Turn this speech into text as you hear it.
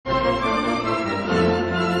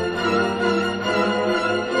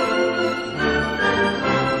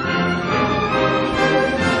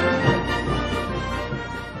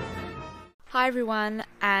everyone,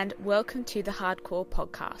 and welcome to the Hardcore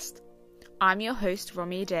Podcast. I'm your host,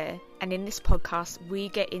 Romy Adair, and in this podcast, we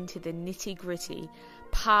get into the nitty-gritty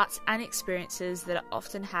parts and experiences that are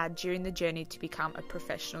often had during the journey to become a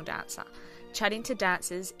professional dancer, chatting to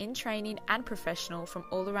dancers in training and professional from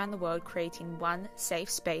all around the world, creating one safe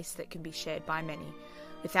space that can be shared by many.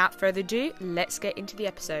 Without further ado, let's get into the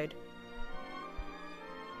episode.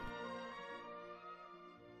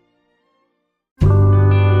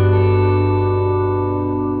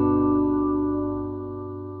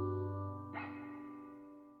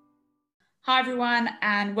 Hi everyone,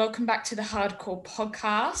 and welcome back to the Hardcore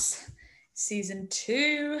Podcast, Season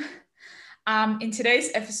 2. In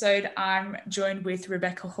today's episode, I'm joined with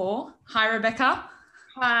Rebecca Haw. Hi, Rebecca.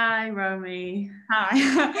 Hi, Romy.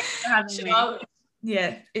 Hi. For having me.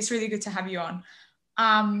 Yeah, it's really good to have you on.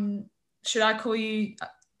 Should I call you,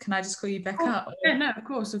 can I just call you Becca? Oh, yeah, no, of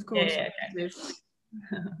course. Yeah, okay.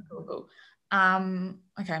 Cool.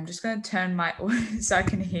 Okay, I'm just going to turn my audio so I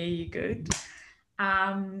can hear you good.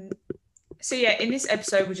 So yeah, in this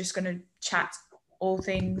episode, we're just going to chat all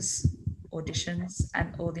things auditions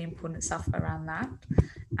and all the important stuff around that.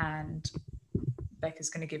 And Becca's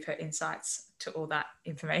going to give her insights to all that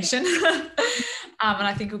information. And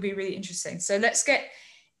I think it'll be really interesting. So let's get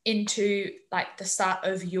into like the start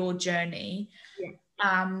of your journey.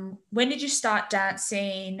 Yeah. When did you start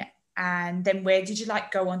dancing? And then where did you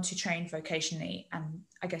go on to train vocationally? And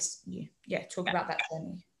I guess, talk about that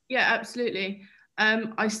journey. Yeah, absolutely.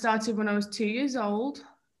 I started when I was 2 years old.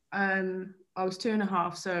 I was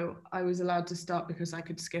 2.5, so I was allowed to start because I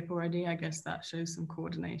could skip already. I guess that shows some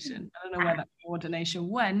coordination. I don't know where that coordination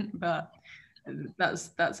went, but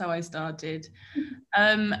that's how I started.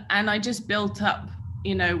 And I just built up,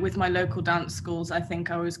 with my local dance schools. I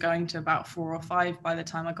think I was going to about 4 or 5 by the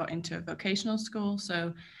time I got into a vocational school.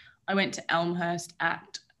 So I went to Elmhurst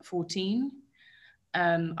at 14.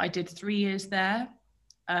 I did 3 years there.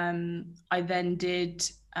 I then did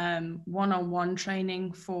one-on-one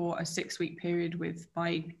training for a 6-week period with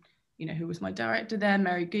my, who was my director there,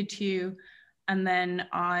 Mary Goodhue. And then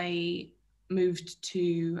I moved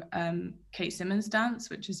to Kate Simmons Dance,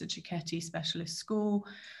 which is a Cicchetti specialist school.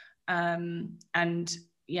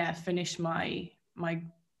 Finished my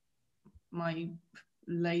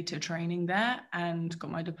later training there and got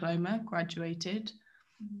my diploma, graduated.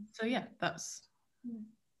 So yeah, that's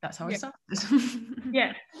how I started.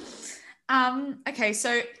 Yeah. Okay,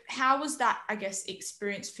 so how was that, I guess,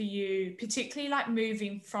 experience for you, particularly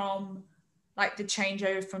moving from the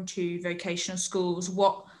changeover from 2 vocational schools?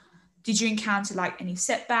 What did you encounter, any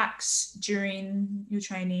setbacks during your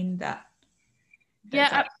training that yeah,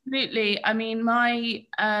 absolutely. I mean, my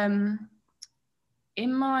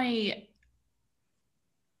in my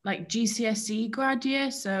GCSE grad year,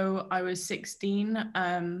 so I was 16,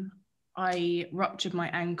 I ruptured my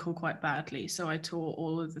ankle quite badly. So I tore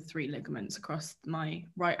all of the 3 ligaments across my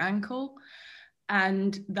right ankle.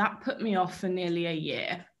 And that put me off for nearly a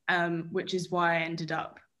year, which is why I ended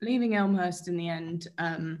up leaving Elmhurst in the end.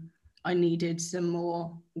 I needed some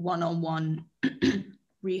more one-on-one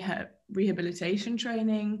rehabilitation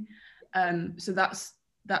training. So that's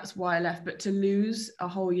why I left. But to lose a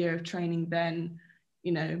whole year of training then,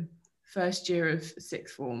 first year of 6th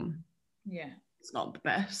form, it's not the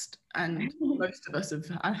best, and most of us have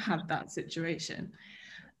had that situation.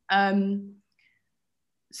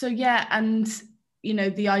 So yeah, and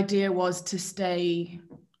the idea was to stay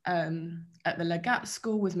at the Legat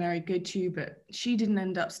school with Mary Goodhue, but she didn't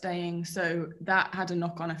end up staying, so that had a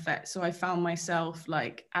knock-on effect. So I found myself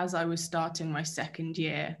as I was starting my 2nd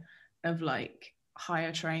year of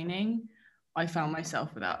higher training, I found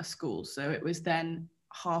myself without a school. So it was then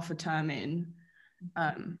half a term in,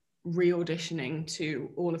 re-auditioning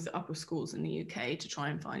to all of the upper schools in the UK to try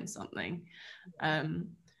and find something.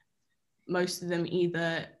 Most of them,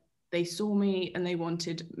 either they saw me and they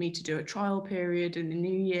wanted me to do a trial period in the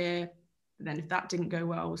new year, but then if that didn't go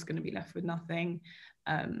well, I was going to be left with nothing.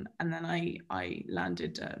 And then I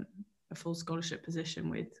landed a full scholarship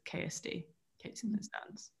position with KSD, Kate Simmons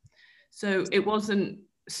Dance. So it wasn't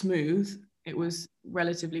smooth. It was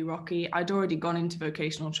relatively rocky. I'd already gone into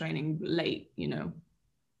vocational training late,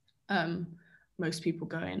 most people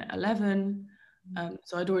go in at 11.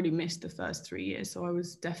 So I'd already missed the first 3 years. So I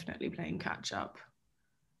was definitely playing catch up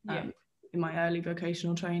in my early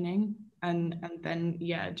vocational training. And then,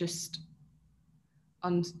 just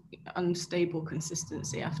unstable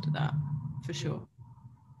consistency after that, for sure.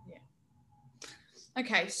 Yeah.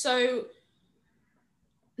 Okay, so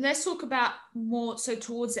let's talk about more, so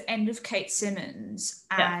towards the end of Kate Simmons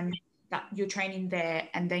and that you're training there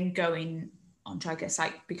and then going on to, I guess,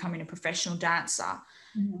 becoming a professional dancer.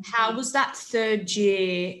 How was that third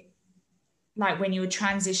year, like when you were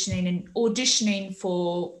transitioning and auditioning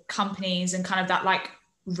for companies and kind of that like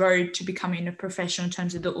road to becoming a professional in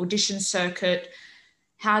terms of the audition circuit?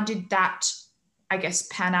 How did that, I guess,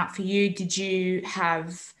 pan out for you? Did you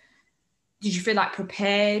feel like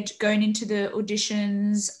prepared going into the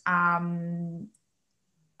auditions?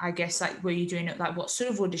 I guess, like, were you doing it, like, what sort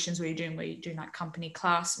of auditions were you doing? Were you doing like company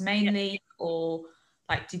class mainly, or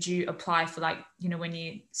like, did you apply for, like, you know, when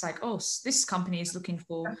you, it's like, oh, this company is looking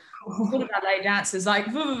for full ballet dancers, like,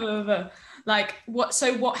 like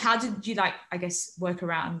how did you, like, I guess, work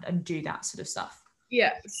around and do that sort of stuff?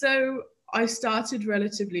 Yeah, so I started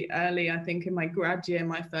relatively early. I think in my grad year,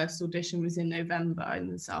 my first audition was in November in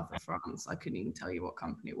the south of France. I couldn't even tell you what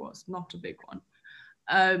company it was, not a big one.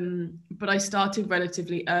 But I started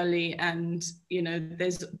relatively early, and you know,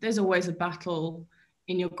 there's always a battle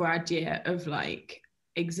in your grad year of like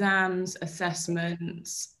exams,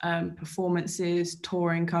 assessments, performances,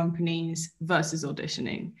 touring companies versus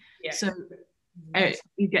auditioning. Yeah. So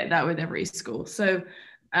you get that with every school. So,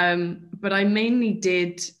 but I mainly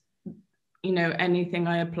did, you know, anything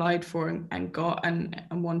I applied for and got and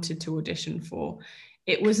wanted to audition for.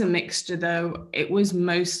 It was a mixture though. It was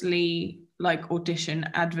mostly like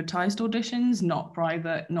advertised auditions, not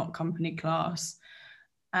private, not company class.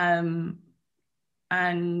 And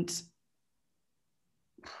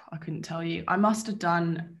I couldn't tell you. I must have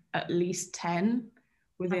done at least 10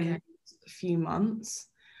 within a few months.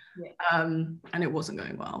 Yeah. And it wasn't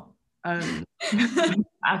going well.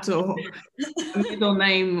 At all. The middle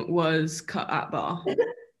name was Cut at Bar.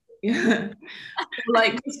 Yeah.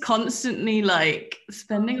 Like just constantly like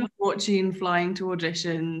spending a fortune flying to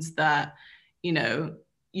auditions that, you know,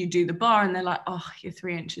 you do the bar and they're like, oh, you're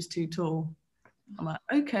 3 inches too tall. I'm like,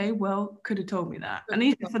 okay, well, could have told me that. And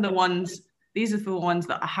these are for the ones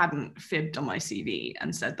that I hadn't fibbed on my CV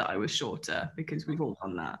and said that I was shorter, because we've all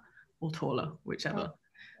done that, or taller, whichever.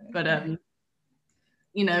 But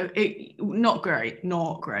you know, not great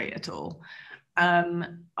at all.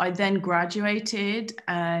 I then graduated,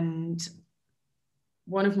 and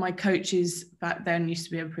one of my coaches back then used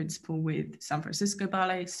to be a principal with San Francisco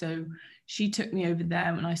Ballet. So she took me over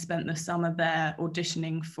there, and I spent the summer there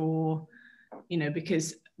auditioning for, you know,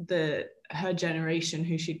 because her generation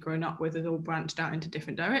who she'd grown up with had all branched out into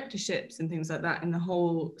different directorships and things like that in the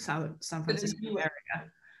whole San Francisco area.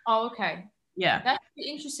 Oh, okay. Yeah. That's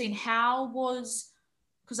interesting. How was,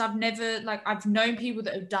 because I've known people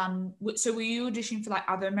that have done, so were you auditioning for like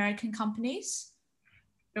other American companies?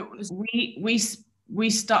 We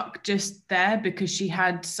stuck just there because she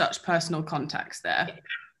had such personal contacts there.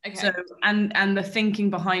 Okay. So and the thinking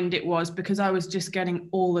behind it was because I was just getting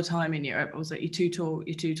all the time in Europe. I was like, you're too tall,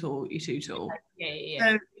 you're too tall, you're too tall.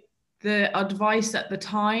 Yeah. So the advice at the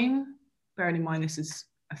time, bearing in mind this is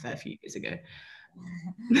a fair few years ago,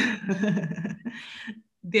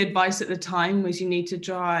 the advice at the time was you need to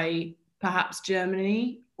try perhaps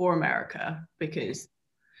Germany or America, because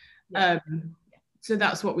so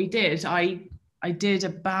that's what we did. I did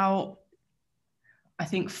about, I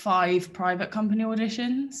think, 5 private company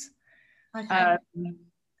auditions. Okay.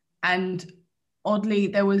 And oddly,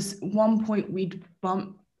 there was one point we'd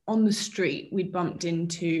bumped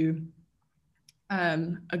into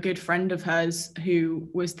a good friend of hers who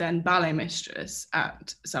was then ballet mistress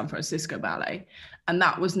at San Francisco Ballet. And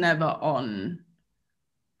that was never on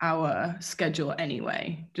our schedule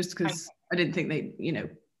anyway, just because I didn't think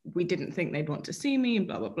we didn't think they'd want to see me and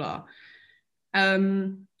blah, blah, blah.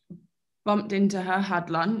 Bumped into her,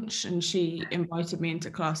 had lunch, and she invited me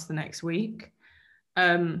into class the next week.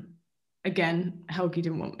 Again, Helgi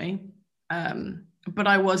didn't want me, but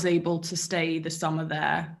I was able to stay the summer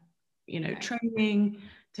there, you know, training,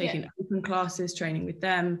 taking open classes, training with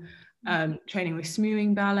them, training with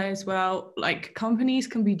Smewing Ballet as well. Like, companies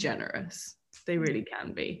can be generous, they really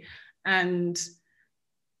can be. And,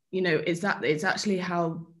 you know, it's actually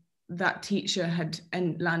how that teacher had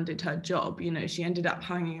landed her job. You know, she ended up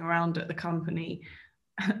hanging around at the company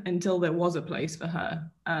until there was a place for her,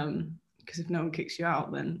 because if no one kicks you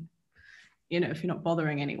out, then, you know, if you're not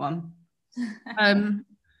bothering anyone.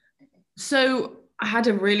 So I had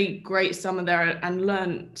a really great summer there and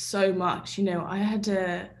learned so much. You know, I had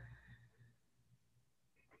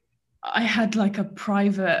like a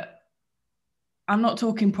private, I'm not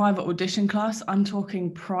talking private audition class, I'm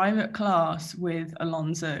talking private class with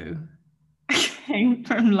Alonso came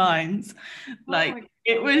from Lines. Like,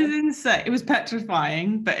 it was insane. It was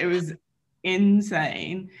petrifying, but it was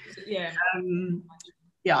insane. Yeah.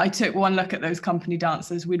 Yeah, I took one look at those company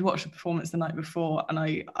dancers. We'd watched a performance the night before, and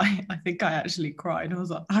I think I actually cried. I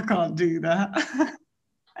was like, I can't do that.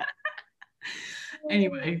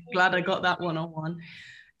 Anyway, glad I got that one-on-one.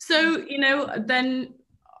 So, then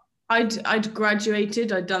I'd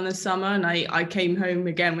graduated, I'd done the summer, and I came home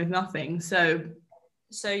again with nothing. So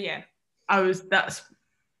yeah,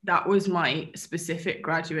 that was my specific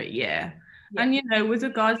graduate year. yeah. And with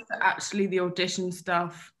regards to actually the audition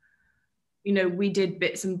stuff, we did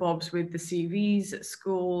bits and bobs with the CVs at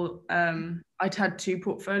school. I'd had 2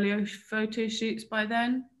 portfolio photo shoots by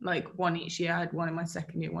then, like one each year. I had one in my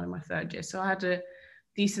second year, one in my third year. So I had a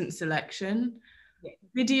decent selection. Yeah.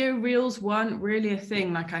 Video reels weren't really a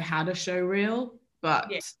thing. Like I had a show reel,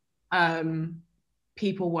 but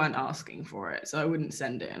people weren't asking for it. So I wouldn't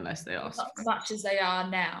send it unless they asked. Not as much as they are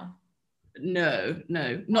now. No,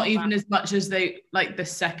 not even as much as they, like the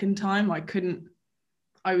second time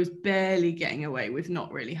I was barely getting away with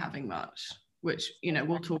not really having much, which,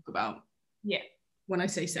 we'll talk about. Yeah. When I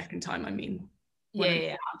say second time, I mean.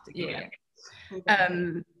 Yeah.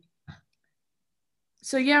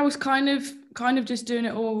 So yeah, I was kind of just doing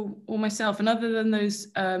it all myself. And other than those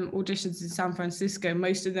auditions in San Francisco,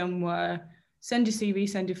 most of them were send your CV,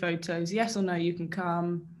 send your photos, yes or no, you can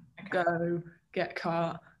come, go, get a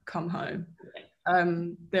car, come home.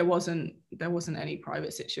 There wasn't any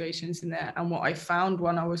private situations in there. And what I found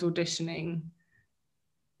when I was auditioning,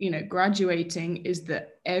 graduating, is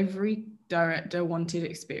that every director wanted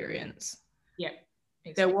experience. Yeah,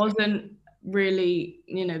 exactly. There wasn't really,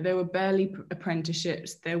 there were barely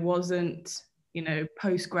apprenticeships. There wasn't,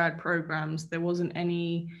 post-grad programs. There wasn't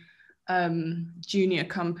any junior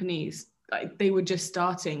companies. Like they were just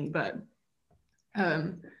starting, but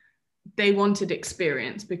they wanted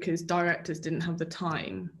experience because directors didn't have the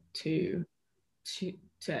time to be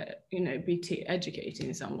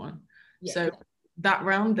educating someone. Yeah. So that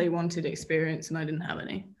round they wanted experience and I didn't have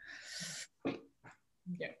any.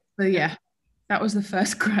 Yeah. But yeah, that was the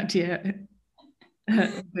first grad year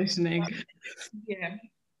auditioning. Yeah,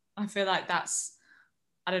 I feel like I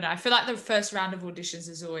don't know. I feel like the first round of auditions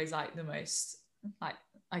is always like the most, like,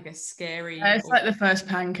 I guess, scary. It's like the first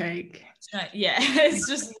pancake. Yeah, it's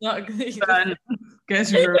just not good.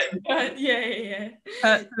 Goes through. Yeah.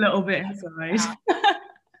 Hurts a little bit inside.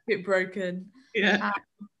 Bit broken. Yeah.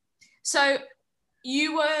 So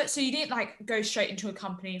you didn't like go straight into a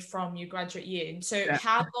company from your graduate year. So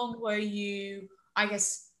how long were you, I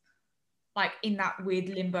guess, like in that weird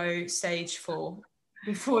limbo stage for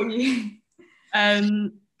before you?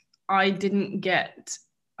 I didn't get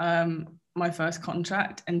my first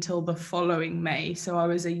contract until the following May, so I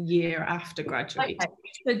was a year after graduating. Okay.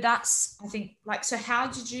 So that's, I think, like, so how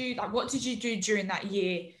did you, like, what did you do during that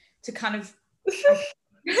year to kind of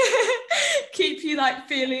keep you like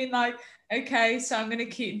feeling like, okay, so I'm gonna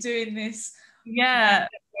keep doing this? Yeah.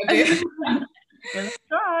 Let's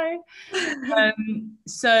try.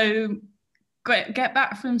 So get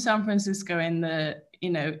back from San Francisco in the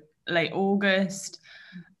late August.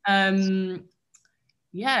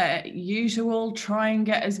 Usual, try and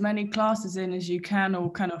get as many classes in as you can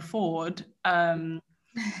or can afford. I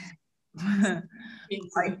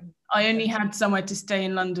only had somewhere to stay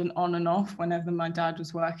in London on and off whenever my dad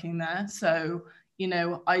was working there, so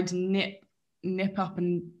I'd nip up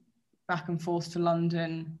and back and forth to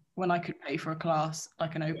London when I could pay for a class,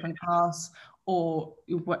 like an open class, or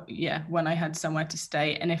when I had somewhere to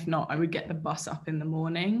stay. And if not, I would get the bus up in the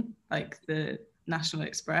morning, like the National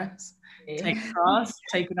Express, take a class,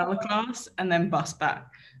 take another class, and then bus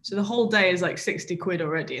back. So the whole day is like 60 quid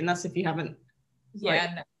already, and that's if you haven't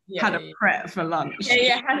had a prep for lunch.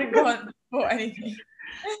 Hadn't gone for anything.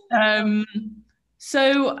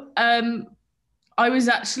 I was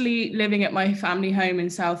actually living at my family home in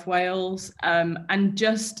South Wales, and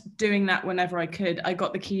just doing that whenever I could. I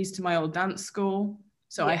got the keys to my old dance school,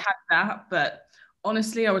 so I had that, but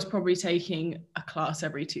honestly, I was probably taking a class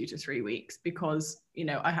every 2 to 3 weeks because,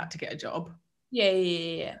 I had to get a job.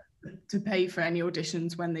 Yeah. To pay for any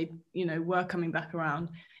auditions when they, were coming back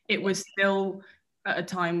around. It was still at a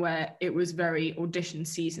time where it was very audition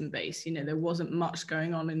season based. There wasn't much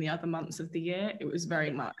going on in the other months of the year. It was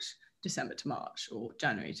very much December to March or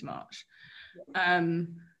January to March.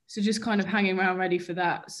 So just kind of hanging around ready for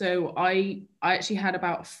that. So I actually had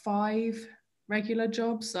about 5 regular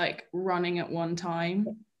jobs like running at one time.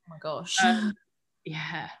 Oh my gosh.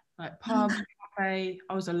 Like pub, cafe.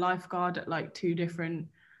 I was a lifeguard at like 2 different,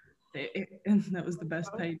 that was the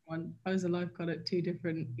best paid one. I was a lifeguard at 2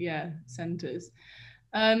 different centres.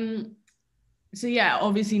 So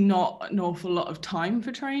obviously not an awful lot of time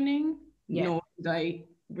for training, nor did I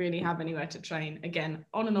really have anywhere to train. Again,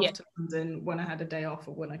 on and off to London when I had a day off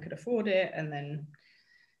or when I could afford it, and then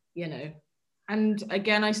and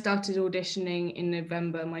again I started auditioning in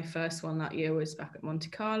November. My first one that year was back at Monte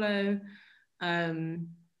Carlo. Again,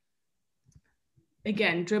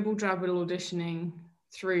 dribble drabble auditioning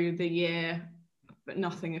through the year, but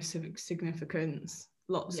nothing of civic significance.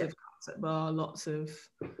 Lots of cuts at bar, lots of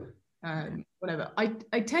whatever.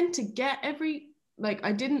 I tend to get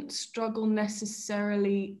I didn't struggle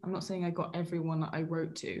necessarily. I'm not saying I got everyone that I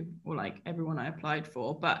wrote to or like everyone I applied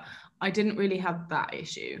for, but I didn't really have that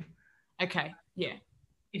issue. Okay, yeah.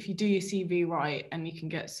 If you do your CV right and you can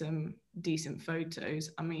get some decent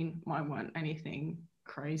photos, I mean, mine weren't anything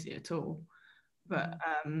crazy at all, but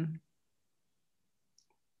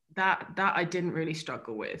that I didn't really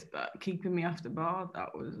struggle with, but keeping me off the bar,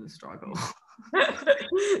 that was a struggle.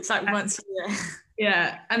 It's like once,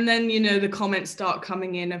 yeah, and then the comments start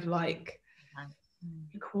coming in of like,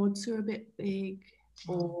 the quads are a bit big,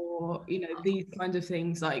 or these kinds of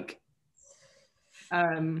things. Like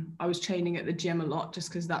I was training at the gym a lot just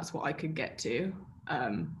because that's what I could get to,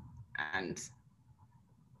 and I'm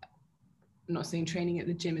not saying training at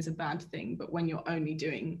the gym is a bad thing, but when you're only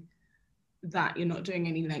doing that, you're not doing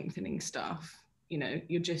any lengthening stuff,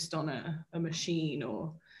 you're just on a machine.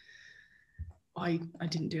 Or I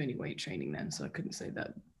didn't do any weight training then, so I couldn't say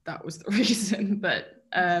that was the reason, but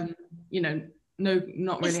no,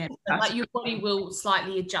 not really. Like your body will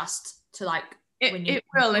slightly adjust to like it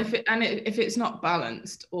will if it's not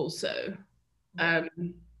balanced also.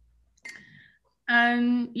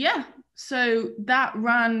 And yeah, so that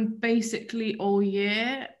ran basically all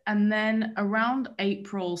year, and then around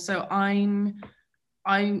April, so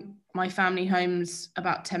my family home's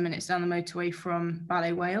about 10 minutes down the motorway from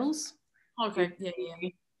Ballet Wales. Okay, yeah.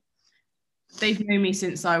 They've known me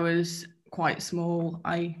since I was quite small.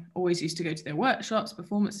 I always used to go to their workshops,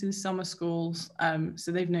 performances, summer schools.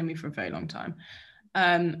 So they've known me for a very long time.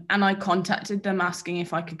 And I contacted them asking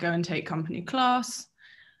if I could go and take company class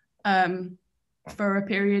for a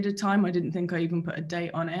period of time. I didn't think I even put a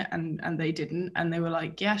date on it, and they didn't. And they were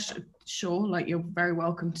like, yeah, sure, like you're very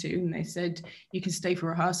welcome to. And they said, you can stay for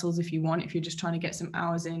rehearsals if you want, if you're just trying to get some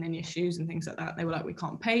hours in and your shoes and things like that. They were like, we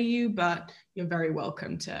can't pay you, but you're very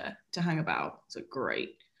welcome to hang about. So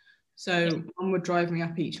great. So Mum would drive me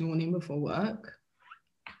up each morning before work.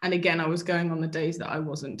 And again, I was going on the days that I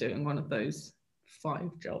wasn't doing one of those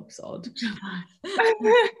 5 jobs odd.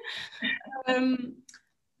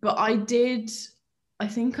 But I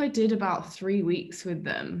think I did about 3 weeks with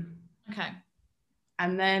them. Okay.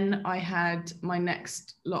 And then I had my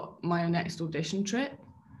next audition trip.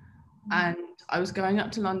 And I was going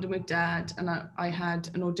up to London with Dad, and I had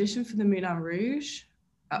an audition for the Moulin Rouge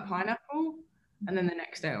at Pineapple. And then the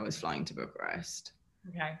next day I was flying to Bucharest.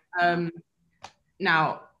 Okay.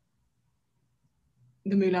 Now,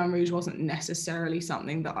 the Moulin Rouge wasn't necessarily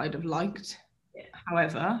something that I'd have liked. Yeah.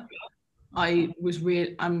 However, I'm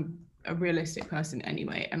a realistic person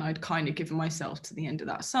anyway, and I'd kind of given myself to the end of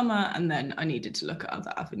that summer, and then I needed to look at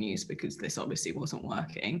other avenues because this obviously wasn't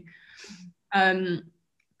working. The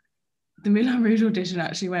Moulin Rouge audition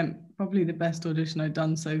actually went probably the best audition I'd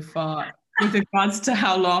done so far with regards to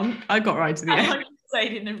how long. I got right to the end.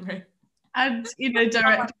 And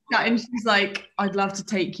director and she's like, I'd love to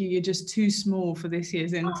take you, you're just too small for this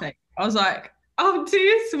year's intake. I was like, I'm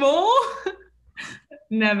too small.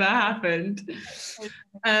 Never happened.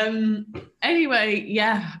 Anyway,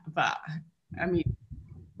 yeah, but I mean,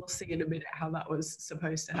 we'll see in a minute how that was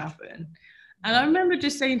supposed to happen. And I remember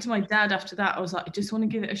just saying to my dad after that, I was like, I just want to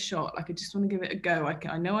give it a shot. Like, I just want to give it a go.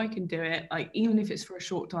 I know I can do it. Like, even if it's for a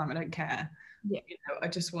short time, I don't care. Yeah. I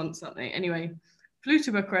just want something. Anyway, flew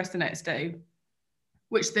to Bucharest the next day,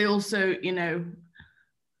 which they also,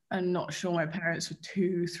 I'm not sure my parents were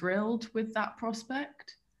too thrilled with that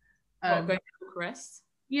prospect. Going to Bucharest?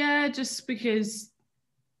 Yeah, just because.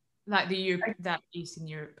 Like that Eastern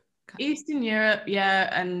Europe. Eastern Europe, yeah,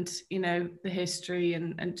 and the history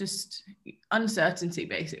and just uncertainty,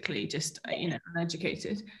 basically, just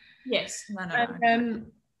uneducated. Yes, no.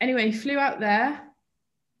 Anyway, flew out there,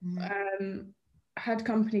 had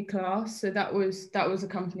company class, so that was a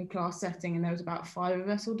company class setting, and there was about 5 of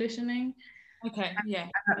us auditioning. Okay, yeah.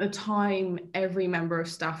 And at the time, every member of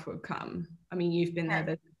staff would come. I mean, you've been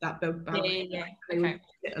there. That yeah. They would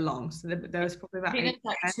sit along, so there was probably about 8.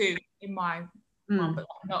 Like 2 in my. But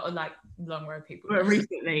not like long row people. But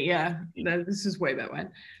recently, yeah. No, this is way back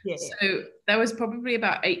when. Yeah. So there was probably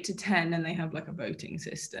about 8 to 10, and they have like a voting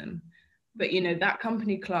system. But that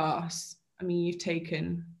company class, I mean, you've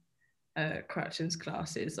taken Cratchen's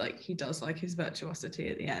classes, like he does like his virtuosity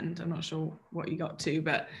at the end. I'm not sure what you got to,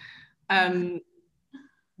 but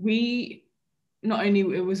we not only,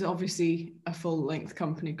 it was obviously a full length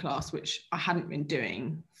company class, which I hadn't been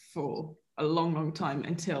doing for a long time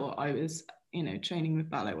until I was training with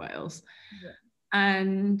Ballet Wales. Yeah.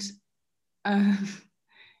 And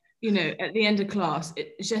you know, at the end of class,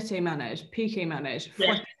 jeté manège, piqué manège,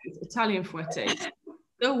 fouettes, Italian fouettes.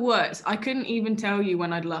 The worst. I couldn't even tell you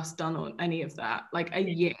when I'd last done on any of that, like a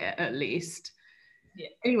year at least. Yeah.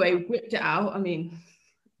 Anyway, whipped it out. I mean,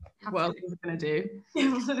 what else was I gonna do?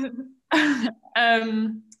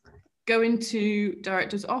 Go into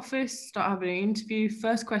director's office, start having an interview.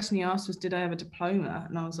 First question he asked was, did I have a diploma?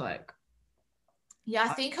 And I was like, yeah, I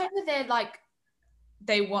think over there, like,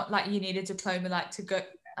 they want, like, you need a diploma, like, to go,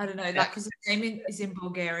 I don't know, like, because the same is in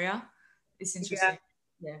Bulgaria. It's interesting.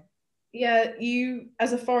 Yeah, you,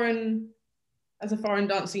 as a foreign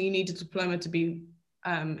dancer, you need a diploma to be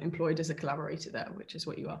employed as a collaborator there, which is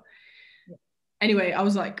what you are. Yeah. Anyway, I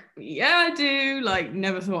was like, yeah, I do. Like,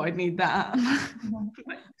 never thought I'd need that.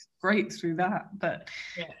 Straight through that. But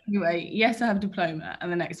anyway, yes, I have a diploma.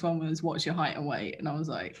 And the next one was, what's your height and weight? And I was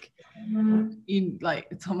like, you, like,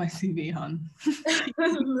 it's on my CV, hon.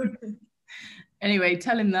 Anyway,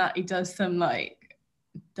 tell him that. He does some like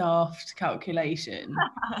daft calculation.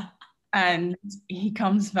 And he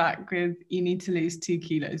comes back with, you need to lose 2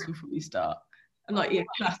 kilos before you start. And like, yeah,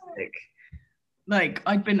 classic. Like,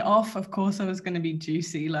 I'd been off, of course I was going to be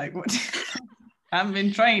juicy. Like, what? I haven't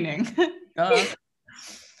been training.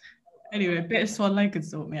 Anyway, a bit of Swan Lake could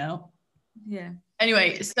sort me out. Yeah.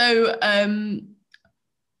 Anyway, so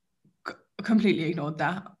completely ignored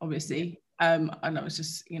that, obviously. And I was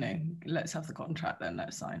just, you know, let's have the contract then,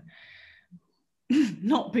 let's sign.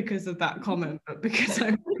 Not because of that comment, but because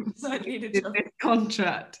I needed this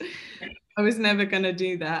contract. I was never going to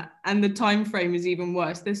do that. And the time frame is even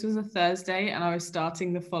worse. This was a Thursday and I was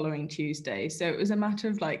starting the following Tuesday. So it was a matter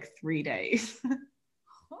of like 3 days.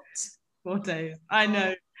 What? 4 days. I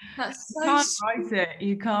know. That's so you can't write it.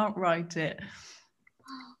 You can't write it.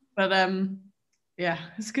 But yeah,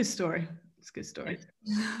 it's a good story. It's a good story.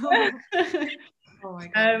 Oh my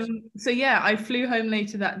gosh. So yeah, I flew home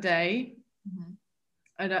later that day.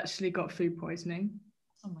 I'd actually got food poisoning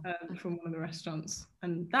from one of the restaurants,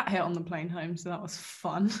 and that hit on the plane home, so that was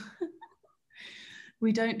fun.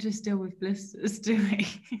 We don't just deal with blisters, do we?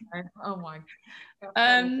 Oh my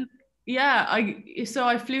yeah,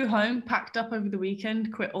 I flew home, packed up over the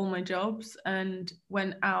weekend, quit all my jobs, and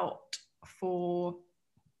went out,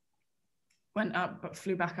 but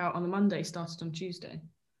flew back out on the Monday, started on Tuesday.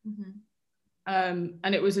 And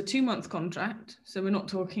it was a 2-month contract, so we're not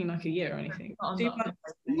talking like a year or anything. 2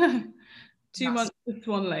 months. 2 months with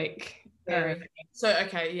Swan Lake. So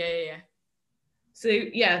okay, yeah. So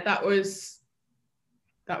yeah, that was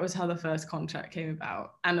how the first contract came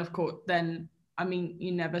about. And of course, then I mean,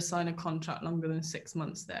 you never sign a contract longer than 6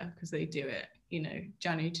 months there, because they do it, you know,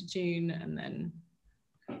 January to June and then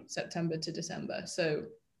September to December. So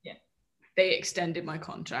yeah, they extended my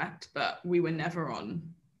contract, but we were never on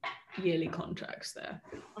yearly contracts there.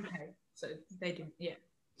 Okay, so they do, yeah.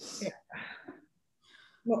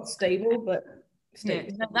 Not stable, but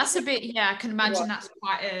stable. Yeah, that's a bit, yeah, I can imagine that's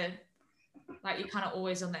quite a, like, you're kind of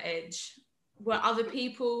always on the edge. Were other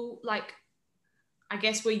people, like, I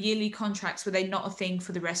guess, were yearly contracts, were they not a thing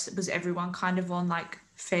for the rest? Was everyone kind of on like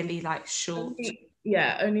fairly like short?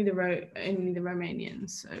 Only the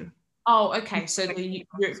Romanians. So. Oh, okay. So the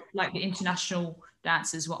international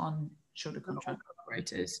dancers were on shorter contracts.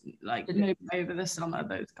 Operators, like maybe over the summer,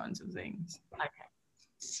 those kinds of things. Okay.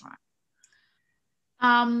 Right.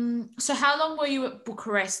 So how long were you at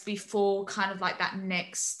Bucharest before kind of like that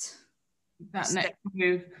next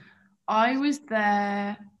move? I was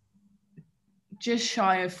there just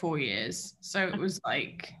shy of 4 years. So it was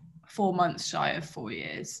like 4 months shy of 4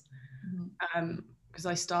 years. Because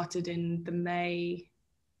I started in the May,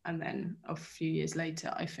 and then a few years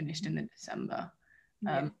later I finished in the December.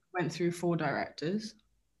 Went through 4 directors.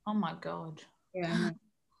 Oh my God. Yeah.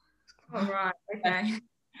 All right. Okay.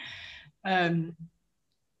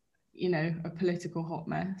 You know, a political hot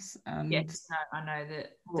mess. And yes, no, I know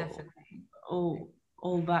that, definitely.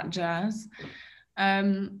 All that jazz.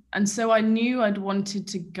 And so I knew I'd wanted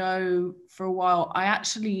to go for a while. I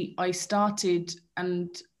started,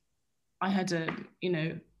 and I had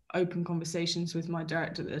open conversations with my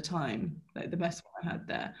director at the time, like the best one I had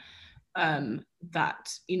there,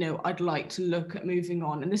 that, you know, I'd like to look at moving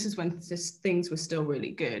on. And this is when things were still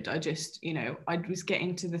really good. I just, you know, I was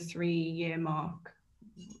getting to the 3-year mark,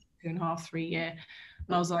 2.5, 3 year.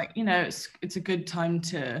 And I was like, you know, it's a good time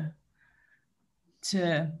to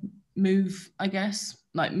move, I guess,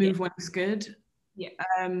 like move when it's good. Yeah.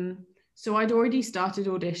 So I'd already started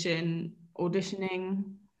auditioning.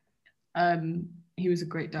 He was a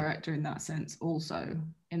great director in that sense also,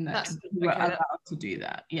 in that we were allowed to do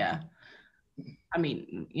that. Yeah. I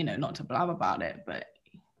mean, you know, not to blab about it, but,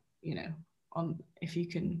 you know, if you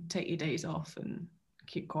can take your days off and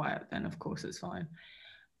keep quiet, then of course it's fine.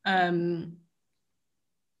 And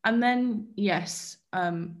then, yes,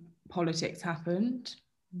 politics happened,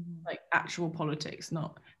 like actual politics,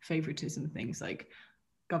 not favoritism things like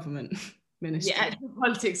government ministers. Yeah,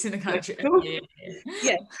 politics in the country.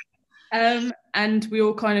 Yeah. And we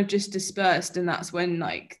all kind of just dispersed, and that's when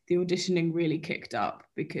like the auditioning really kicked up,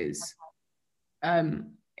 because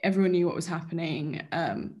everyone knew what was happening,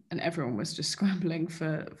 and everyone was just scrambling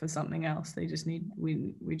for something else. We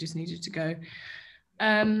just needed to go.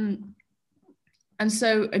 And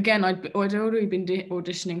so again, I'd already been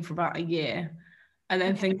auditioning for about a year, and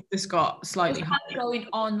then things just got slightly harder. Going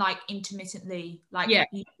on like intermittently, like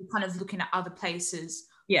you kind of looking at other places.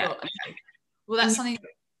 Yeah. Well, that's something.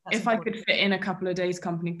 If I could fit in a couple of days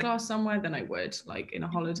company class somewhere, then I would, like in a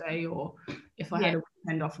holiday, or if I had a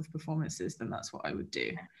weekend off of performances, then that's what I would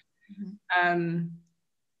do.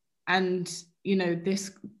 And you know,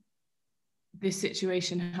 this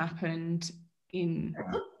situation happened in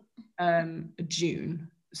June,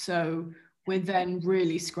 so we're then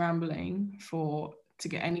really scrambling to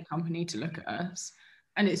get any company to look at us,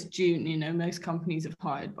 and it's June, you know, most companies have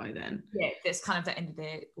hired by then. That's kind of the end of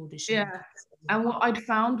their audition. And what I'd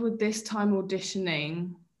found with this time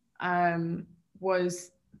auditioning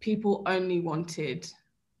was people only wanted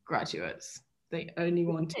graduates. They only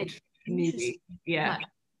wanted newbies.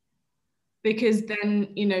 Because then,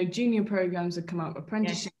 you know, junior programs had come out,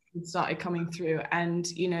 apprenticeships started coming through, and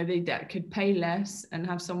you know, they could pay less and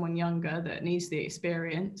have someone younger that needs the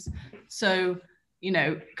experience. So, you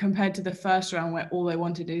know, compared to the first round where all they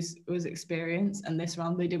wanted was experience, and this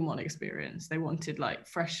round they didn't want experience, they wanted like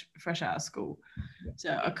fresh out of school.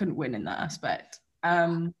 So I couldn't win in that aspect.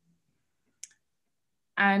 And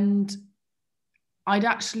I'd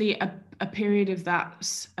actually a period of that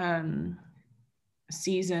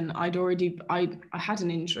season, I had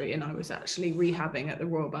an injury, and I was actually rehabbing at the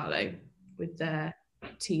Royal Ballet with their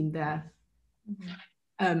team there,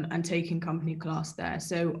 and taking company class there.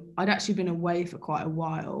 So I'd actually been away for quite a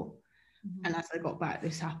while, and as I got back,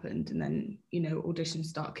 this happened, and then, you know, auditions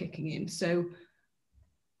start kicking in. So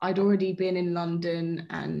I'd already been in London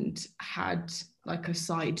and had like a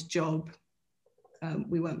side job.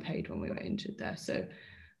 We weren't paid when we were injured there, so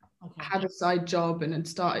I had a side job and had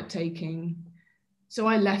started taking. So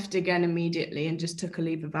I left again immediately and just took a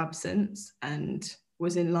leave of absence, and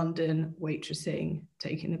was in London waitressing,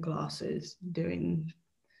 taking the classes, doing.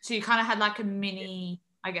 So you kind of had like a mini,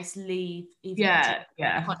 I guess, leave. Yeah.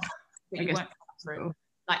 But you weren't through,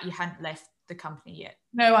 like you hadn't left the company yet.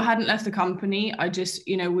 No, I hadn't left the company. I just,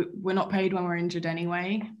 you know, we're not paid when we're injured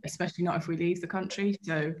anyway, especially not if we leave the country.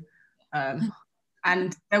 So,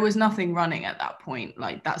 and there was nothing running at that point.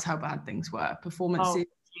 Like, that's how bad things were. Performances.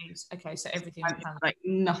 Okay, so everything like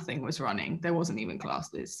nothing was running. There wasn't even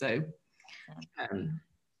classes. So,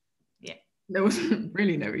 there wasn't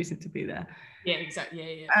really no reason to be there. Yeah,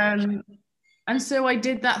 exactly. And so I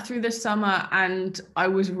did that through the summer, and I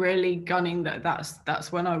was really gunning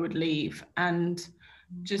that's when I would leave. And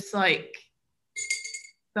just like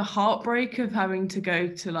the heartbreak of having to go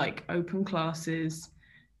to like open classes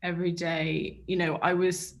every day, you know, I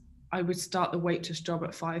would start the waitress job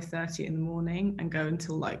at 5:30 in the morning and go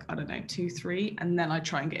until like, I don't know, 2-3, and then I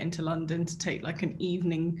try and get into London to take like an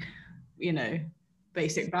evening, you know,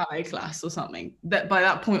 basic ballet class or something. That by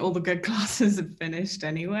that point all the good classes had finished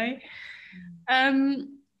anyway. And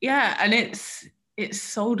it's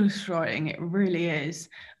soul destroying, it really is.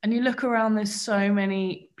 And you look around, there's so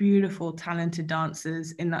many beautiful, talented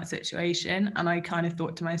dancers in that situation, and I kind of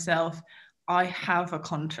thought to myself, I have a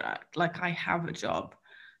contract, like I have a job,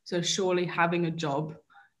 so surely having a job,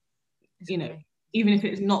 you know, even if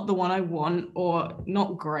it's not the one I want or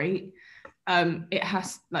not great, it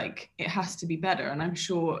has to be better. And I'm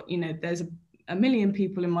sure, you know, there's a million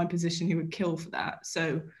people in my position who would kill for that.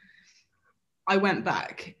 So I went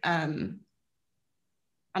back, and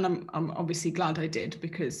I'm obviously glad I did,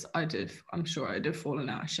 because I'm sure I'd have fallen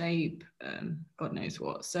out of shape, God knows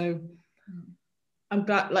what. So I'm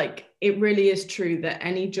glad, like, it really is true that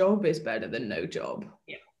any job is better than no job.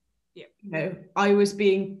 Yeah. You know, I was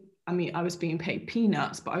being paid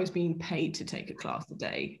peanuts, but I was being paid to take a class a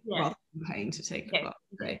day rather than paying to take a class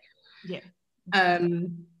a day.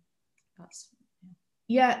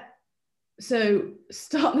 So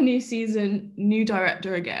start the new season, new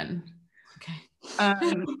director again.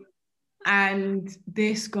 And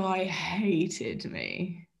this guy hated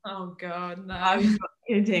me. Oh God, no. I'm not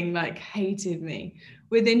kidding, like hated me.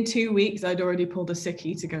 Within 2 weeks, I'd already pulled a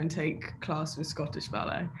sickie to go and take class with Scottish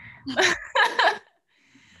Ballet.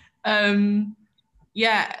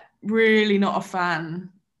 Really not a fan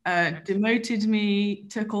demoted me,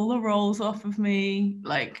 took all the roles off of me,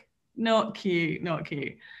 like not cute.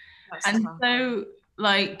 That's And tough. so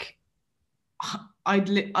like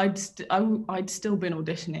I'd still been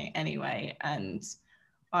auditioning anyway, and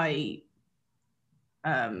I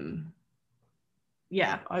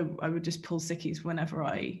would just pull sickies whenever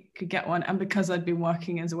I could get one, and because I'd been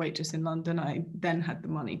working as a waitress in London, I then had the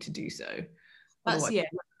money to do so. That's Otherwise,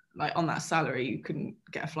 like on that salary, you couldn't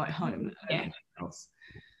get a flight home. Yeah. Else.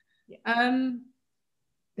 Yeah.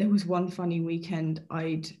 There was one funny weekend.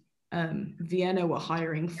 Vienna were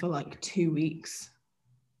hiring for like 2 weeks,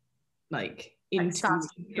 like in Like 2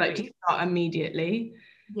 weeks, like to start immediately.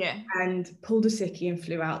 Yeah. And pulled a sickie and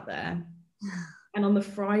flew out there. And on the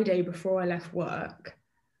Friday before I left work,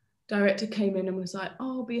 director came in and was like,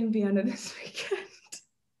 "Oh, I'll be in Vienna this weekend."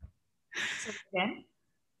 So again?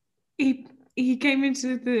 He came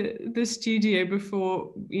into the studio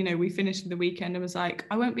before, you know, we finished the weekend and was like,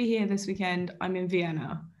 "I won't be here this weekend. I'm in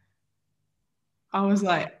Vienna." I was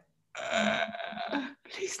like,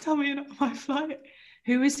 "Please tell me you're not on my flight."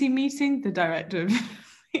 Who is he meeting? The director of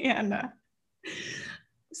Vienna.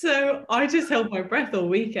 So I just held my breath all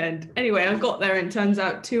weekend. Anyway, I got there and it turns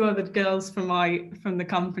out 2 other girls from the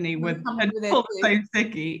company had pulled the same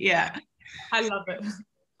sickie. Yeah. I love it.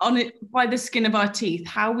 On it by the skin of our teeth.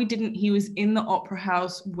 How we didn't, he was in the opera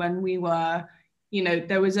house when we were, you know,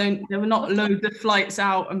 there were not loads of flights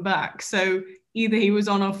out and back. So either he was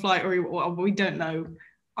on our flight or we don't know.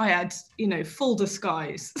 I had, you know, full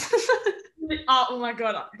disguise. Oh my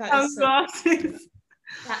God. That is glasses.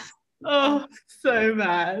 Oh, so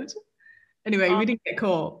bad. Anyway, we didn't get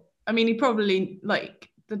caught. I mean, he probably, like,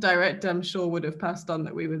 the director, I'm sure, would have passed on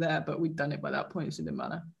that we were there, but we'd done it by that point, so it didn't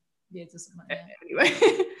matter. Yeah, it doesn't matter. Anyway,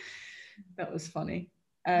 that was funny.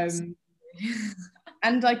 And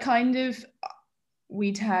I kind of,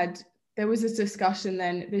 there was this discussion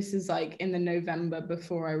then, this is like in the November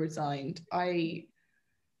before I resigned.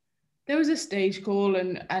 There was a stage call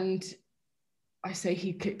and I say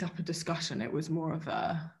he kicked up a discussion. It was more of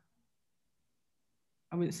a,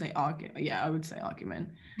 I wouldn't say argument. Yeah, I would say argument.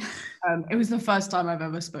 It was the first time I've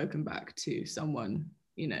ever spoken back to someone,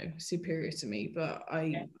 you know, superior to me, but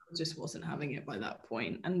I just wasn't having it by that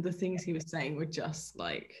point. And the things he was saying were just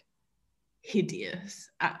like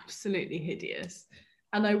hideous, absolutely hideous.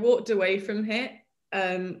 And I walked away from it,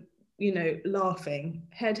 you know, laughing,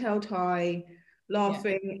 head held high,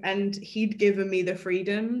 laughing. And he'd given me the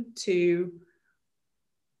freedom to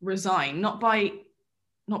resign, not by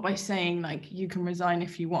saying like you can resign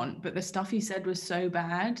if you want, but the stuff he said was so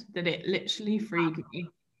bad that it literally freed me.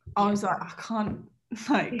 I was like, I can't,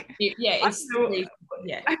 like, I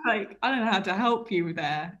don't know how to help you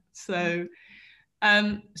there. So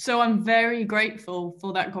I'm very grateful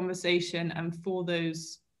for that conversation and for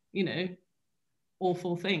those, you know,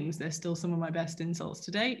 awful things. They're still some of my best insults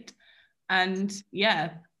to date. And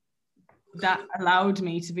yeah, that allowed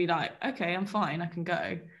me to be like, okay, I'm fine, I can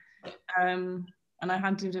go. And I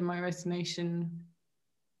handed in my resignation,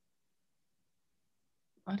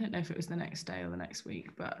 I don't know if it was the next day or the next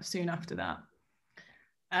week, but soon after that,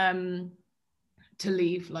 to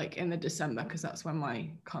leave like in the December, because that's when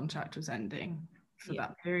my contract was ending for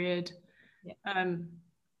that period.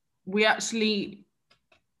 He actually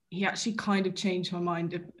kind of changed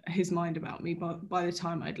his mind about me by the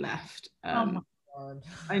time I'd left. Oh my God.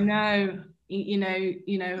 I know, you know,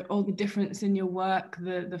 all the difference in your work,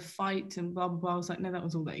 the fight and blah, blah, blah. I was like, no, that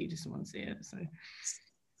was all that, you just want to see it. So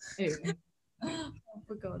anyway, I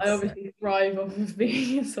obviously thrive off of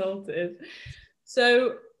being assaulted.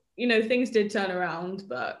 So, you know, things did turn around,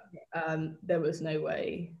 but there was no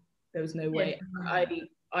way.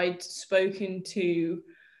 I'd spoken to,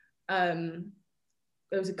 there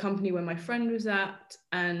was a company where my friend was at,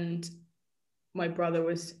 and my brother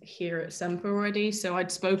was here at Semper already. So I'd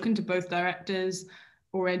spoken to both directors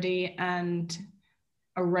already and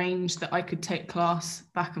arranged that I could take class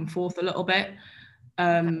back and forth a little bit.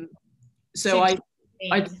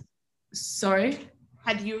 Sorry?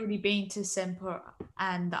 Had you already been to Semper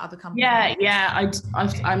and the other company? Yeah.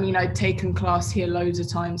 I'd taken class here loads of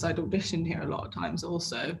times. I'd auditioned here a lot of times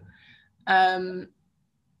also. And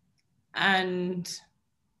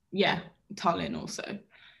yeah, Tallinn also.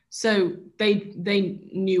 So they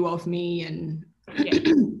knew of me, and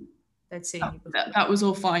that was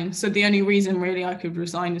all fine. So the only reason really I could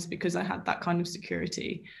resign is because I had that kind of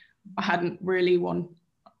security. I hadn't really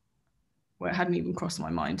it hadn't even crossed my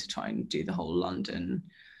mind to try and do the whole London,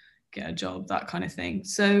 get a job, that kind of thing.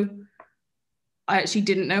 So I actually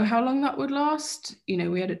didn't know how long that would last. You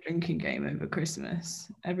know, we had a drinking game over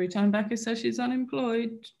Christmas. Every time Becca says she's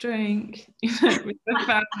unemployed, drink, you know, with the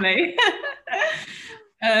family.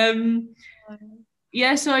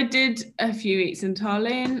 Yeah, so I did a few weeks in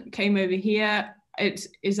Tallinn, came over here.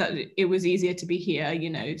 It was easier to be here, you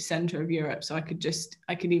know, center of Europe, so I could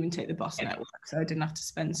even take the bus network, so I didn't have to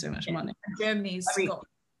spend so much money. Germany's got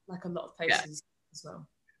like a lot of places as well.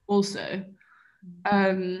 Also,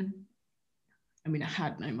 I mean, I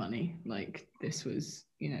had no money. Like, this was,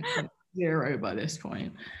 you know, zero by this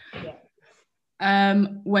point.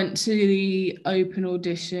 Went to the open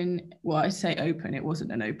audition. Well, I say open, it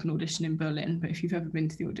wasn't an open audition in Berlin, but if you've ever been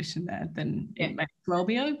to the audition there, then it may as well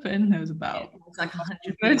be open. There was about it was like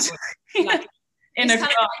 100 people. Like, in a car.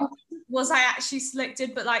 Was I actually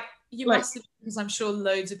selected? But like, you must have, because I'm sure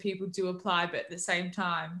loads of people do apply, but at the same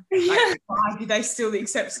time, like, why do they still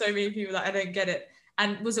accept so many people? Like, I don't get it.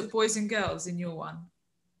 And was it boys and girls in your one?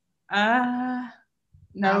 No,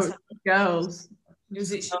 it was girls.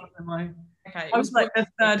 Was it? Okay, I was like the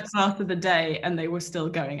third class of the day, and they were still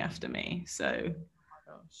going after me. So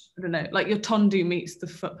I don't know, like your tondu meets the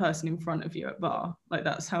person in front of you at bar. Like,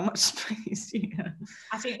 that's how much space you have.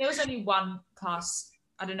 I think there was only one class.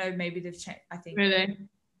 I don't know, maybe they've changed. I think. Really?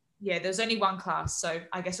 Yeah, there was only one class, so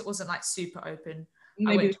I guess it wasn't like super open.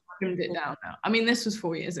 Maybe we trimmed it down now. I mean, this was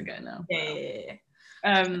 4 years ago now. Yeah.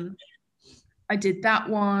 I did that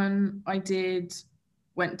one.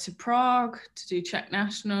 Went to Prague to do Czech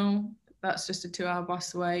National. That's just a 2-hour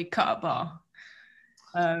bus away. Cut up bar.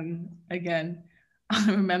 Again, I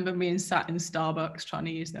remember being sat in Starbucks trying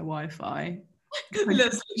to use their Wi-Fi.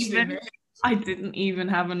 I didn't even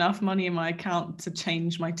have enough money in my account to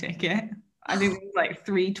change my ticket. I think it was like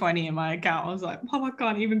 $3.20 in my account. I was like, Mom, I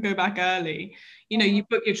can't even go back early. You know, you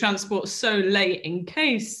book your transport so late in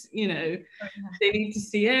case, you know, they need to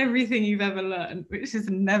see everything you've ever learned, which is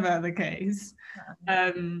never the case.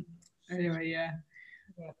 Anyway, yeah.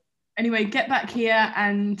 Anyway, get back here,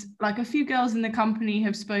 and like a few girls in the company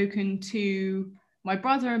have spoken to my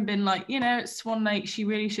brother and been like, you know, it's Swan Lake, she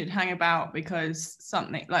really should hang about because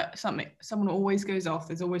someone always goes off.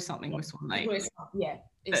 There's always something with Swan Lake. Yeah.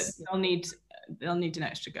 They'll need an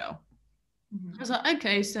extra girl. I was like,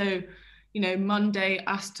 okay, so, you know, Monday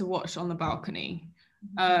asked to watch on the balcony.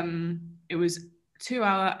 It was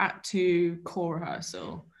 2-hour Act 2 core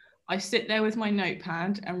rehearsal. I sit there with my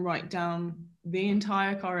notepad and write down the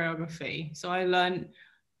entire choreography. So I learned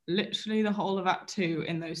literally the whole of Act 2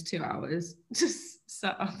 in those 2 hours, just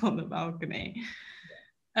sat up on the balcony.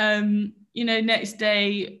 You know, next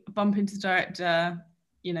day, bump into the director,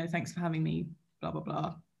 you know, thanks for having me, blah, blah,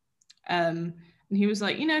 blah. And he was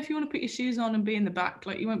like, you know, if you want to put your shoes on and be in the back,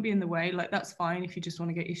 like, you won't be in the way, like, that's fine if you just want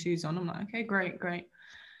to get your shoes on. I'm like, okay, great.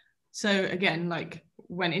 So again, like,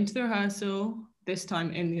 went into the rehearsal, this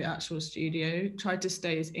time in the actual studio, tried to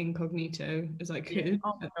stay as incognito as I could.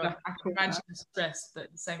 Oh my God, I can imagine the stress, but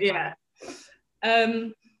at the same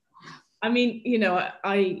time. I mean, you know,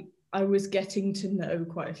 I was getting to know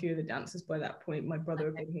quite a few of the dancers by that point. My brother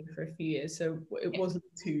had been here for a few years, so it wasn't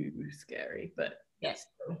too scary, but yes.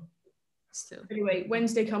 Still. Anyway,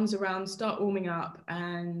 Wednesday comes around, start warming up,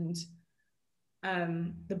 and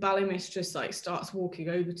the ballet mistress like starts walking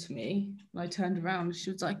over to me, and I turned around and she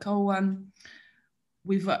was like, oh,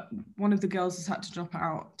 we've one of the girls has had to drop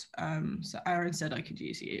out, so Aaron said I could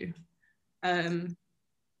use you, and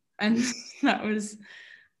that was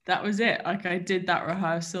it. Like, I did that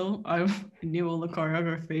rehearsal, I knew all the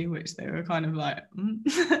choreography, which they were kind of like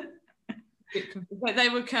but they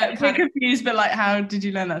were kind of confused, but like, how did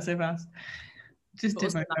you learn that so fast? Just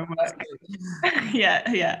did my homework.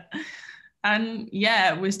 yeah And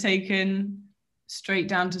yeah, was taken straight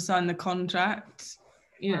down to sign the contract,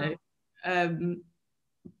 you know.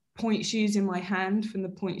 Point shoes in my hand from the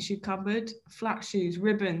point shoe cupboard, flat shoes,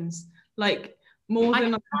 ribbons, like more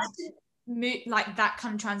than like that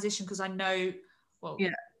kind of transition, because I know, well, yeah,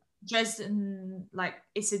 Dresden, like,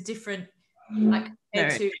 it's a different, like,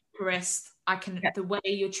 to Bucharest. I can, the way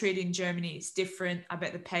you're treated in Germany is different. I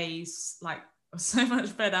bet the pay is like so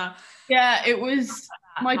much better. Yeah, it was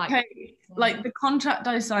my pay. Like, the contract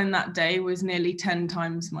I signed that day was nearly 10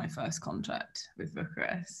 times my first contract with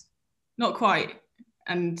Bucharest. Not quite,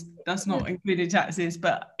 and that's not included taxes,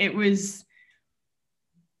 but it was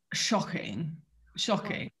shocking.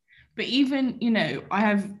 But even, you know, I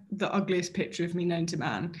have the ugliest picture of me known to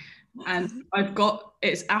man, and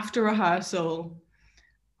it's after rehearsal.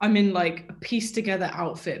 I'm in like a pieced together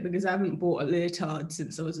outfit because I haven't bought a leotard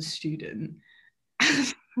since I was a student.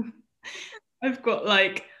 I've got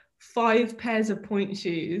like 5 pairs of point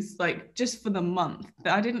shoes, like, just for the month.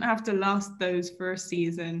 But I didn't have to last those for a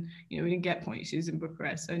season. You know, we didn't get point shoes in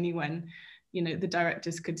Bucharest, only when, you know, the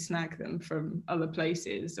directors could snag them from other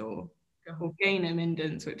places or gain them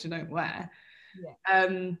indents, which I don't wear.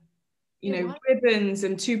 you know, ribbons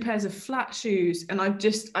and 2 pairs of flat shoes. And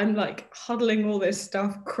I'm like huddling all this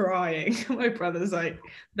stuff, crying. My brother's like,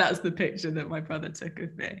 that's the picture that my brother took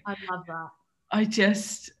of me. I love that.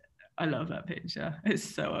 I love that picture. It's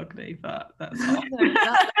so ugly, but that's fine.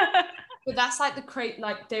 But that's like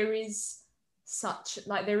like there is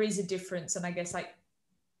there is a difference. And I guess like,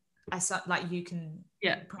 you can,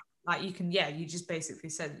 you just basically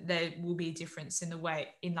said there will be a difference in the way,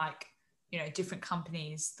 in like, you know, different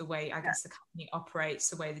companies, the way I guess the company operates,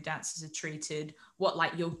 the way the dancers are treated, what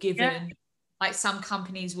like you're given. Like some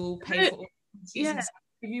companies will pay for all seasons,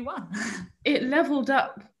 give you one. It leveled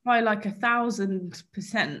up by like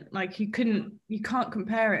 1,000%. Like you can't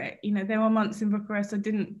compare it. You know, there were months in Bucharest I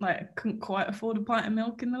couldn't quite afford a pint of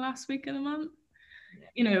milk in the last week of the month.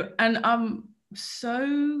 You know, and I'm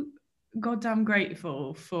so goddamn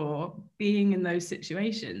grateful for being in those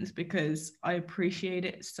situations because I appreciate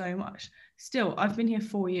it so much. Still, I've been here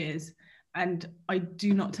 4 years and I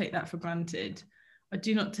do not take that for granted. I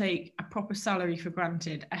do not take a proper salary for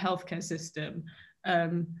granted, a healthcare system,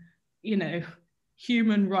 you know,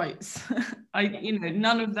 human rights. You know,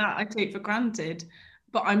 none of that I take for granted,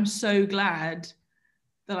 but I'm so glad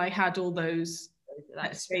that I had all those,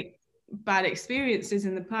 let's say, bad experiences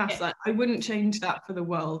in the past. Like I wouldn't change that for the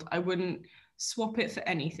world. I wouldn't swap it for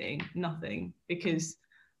anything, nothing, because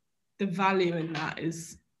the value in that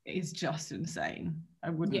is just insane. I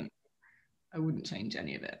wouldn't change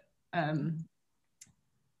any of it.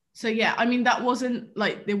 So yeah, I mean, that wasn't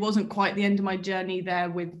like, it wasn't quite the end of my journey there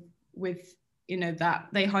with you know, that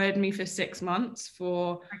they hired me for 6 months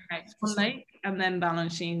for Swan Lake and then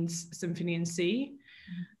Balanchine's Symphony in C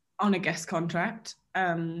on a guest contract.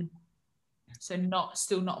 So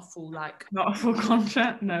still not a full not a full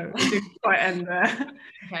contract, no. It didn't quite end there.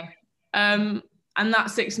 Okay. And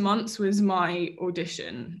that 6 months was my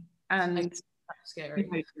audition, and that's scary.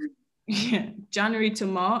 Yeah, January to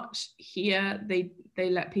March here they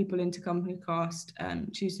let people into company cast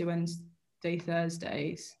Tuesday, Wednesday,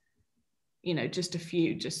 Thursdays, you know, just a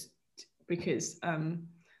few, just because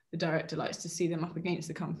the director likes to see them up against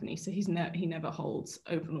the company, so he never holds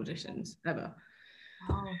open auditions ever.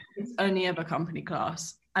 It's only ever company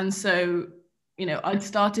class. And so, you know, I'd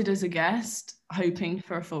started as a guest hoping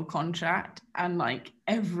for a full contract, and like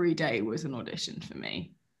every day was an audition for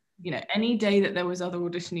me. You know, any day that there was other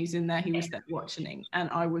auditionees in there, he was there watching, and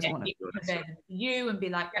I was one of the you and be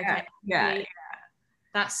like, okay,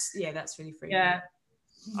 that's really free. And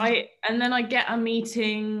then I get a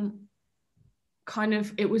meeting kind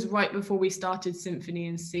of, it was right before we started Symphony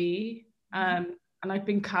in C, and I've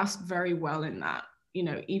been cast very well in that, you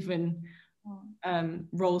know, even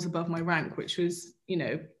roles above my rank, which was, you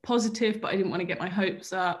know, positive, but I didn't want to get my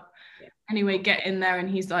hopes up. Anyway, get in there and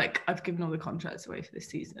he's like, I've given all the contracts away for this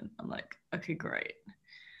season. I'm like, okay, great.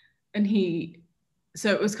 And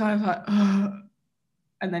so it was kind of like, oh.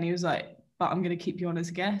 And then he was like, but I'm going to keep you on as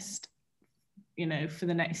a guest, you know, for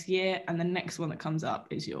the next year, and the next one that comes up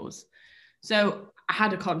is yours. So I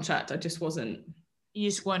had a contract, I just wasn't. You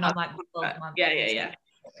just weren't on like 12 months. Yeah.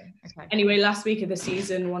 Okay. Anyway, last week of the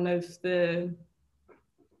season, one of the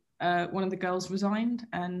girls resigned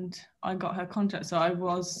and I got her contract, so I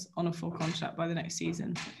was on a full contract by the next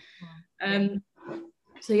season.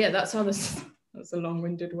 So yeah, that's how that's a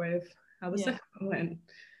long-winded way of how the second one went.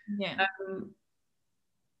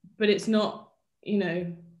 But it's not, you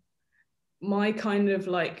know, my kind of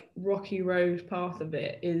like rocky road path of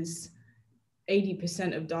it is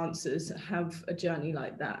 80% of dancers have a journey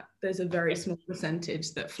like that. There's a very small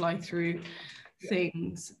percentage that fly through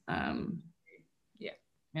things.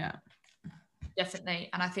 Yeah, definitely.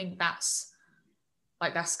 And I think that's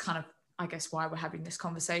kind of, I guess, why we're having this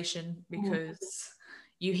conversation, because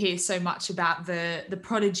you hear so much about the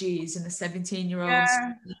prodigies and the 17-year-olds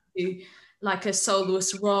who like a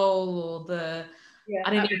soloist role, or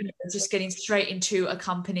I don't even know, just getting straight into a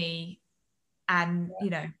company and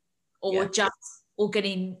you know, or just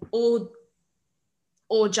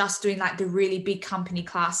doing like the really big company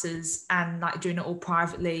classes and like doing it all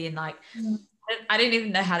privately, and like I didn't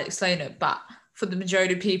even know how to explain it, but for the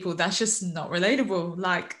majority of people that's just not relatable.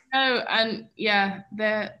 Like and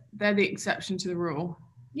they're the exception to the rule.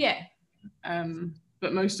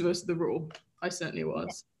 But most of us are the rule. I certainly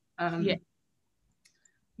was.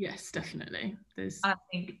 Yes, definitely. I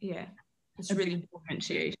think it's really important.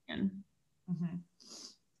 Differentiation.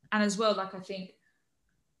 And as well, like I think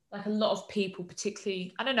like a lot of people,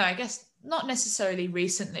 particularly, I don't know, I guess not necessarily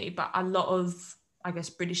recently, but a lot of, I guess,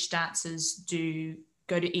 British dancers do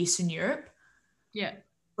go to Eastern Europe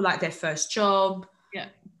for like their first job.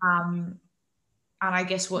 And I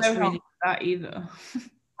guess what's no really that either.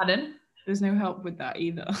 Pardon? there's no help with that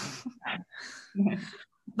either. Yeah.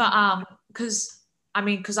 But because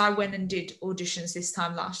I went and did auditions this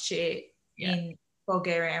time last year in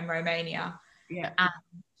Bulgaria and Romania. Yeah. And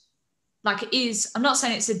like it is, I'm not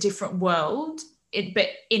saying it's a different world, but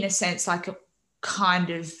in a sense, like it kind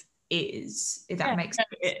of is, if that makes sense.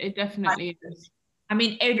 It definitely is. I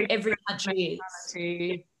mean, every country is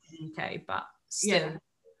in the UK, but still,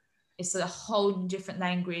 it's a whole different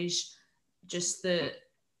language. Just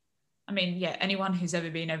anyone who's ever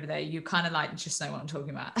been over there, you kind of like just know what I'm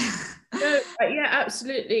talking about. No, yeah,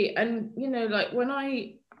 absolutely. And like when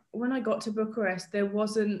I got to Bucharest, there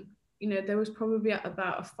wasn't, there was probably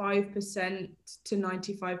about a 5% to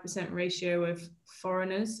 95% ratio of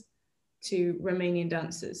foreigners to Romanian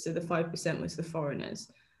dancers. So the 5% was the foreigners.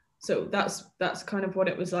 So that's kind of what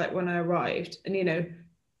it was like when I arrived. And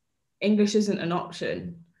English isn't an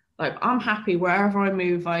option. Like I'm happy wherever I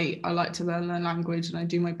move, I like to learn the language and I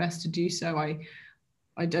do my best to do so.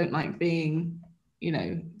 I don't like being,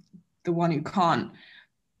 the one who can't.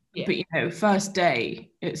 Yeah. But first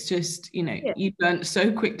day, it's just, you learned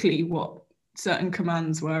so quickly what certain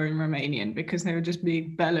commands were in Romanian because they were just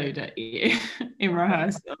being bellowed at you in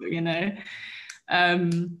rehearsal,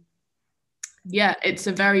 it's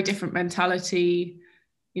a very different mentality.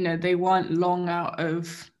 They weren't long out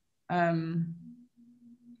of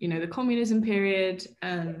the communism period,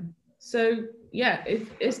 and so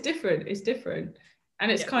it's different,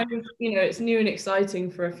 and it's kind of it's new and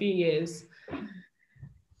exciting for a few years,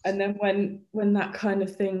 and then when that kind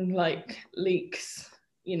of thing like leaks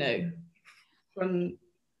from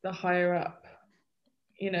the higher up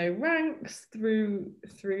ranks through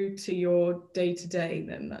to your day-to-day,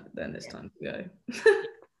 then it's time to go.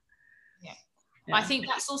 Yeah. I think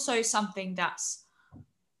that's also something that's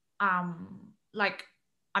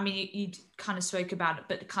you kind of spoke about it,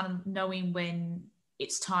 but kind of knowing when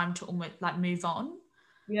it's time to almost like move on.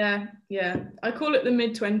 Yeah I call it the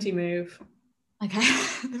mid-20 move. Okay.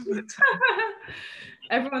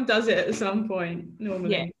 Everyone does it at some point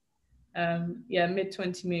normally.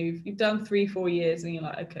 Mid-20 move. You've done 3-4 years and you're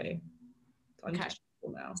like, okay, time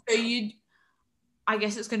to now. So I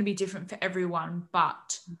guess it's going to be different for everyone,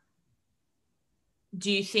 but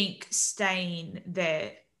do you think staying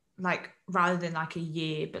there, like rather than like a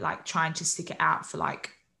year, but like trying to stick it out for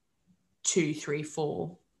like 2, 3,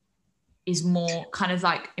 4 is more kind of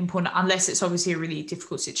like important, unless it's obviously a really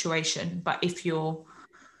difficult situation? But if you're...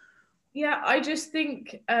 I just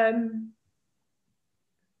think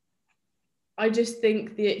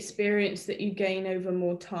the experience that you gain over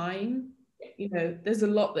more time, there's a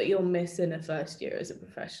lot that you'll miss in a first year as a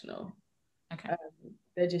professional. Okay.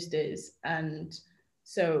 There just is. And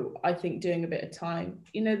so I think doing a bit of time,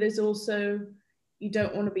 there's also, you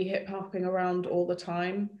don't want to be hip hopping around all the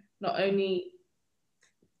time. Not only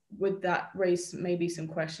would that raise maybe some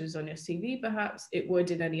questions on your CV, perhaps it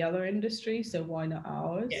would in any other industry, so why not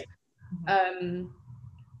ours? Yeah. Mm-hmm.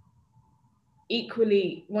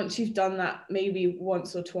 Equally, once you've done that maybe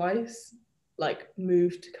once or twice, like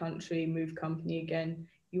moved country, move company again,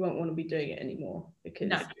 you won't want to be doing it anymore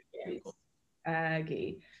because it's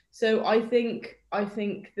aggy. So I think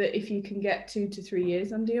that if you can get 2 to 3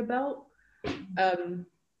 years under your belt,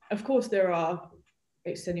 of course there are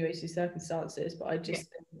extenuating circumstances, but I just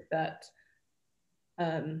think that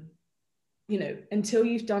until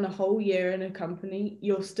you've done a whole year in a company,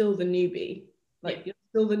 you're still the newbie. You're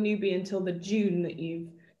still the newbie until the June that you've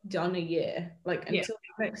done a year. Until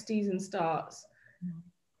the next season starts,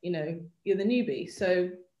 you're the newbie. So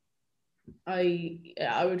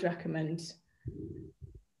I would recommend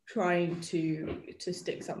trying to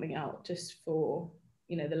stick something out just for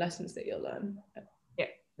the lessons that you'll learn.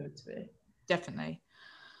 Definitely.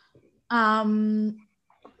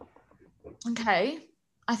 Okay,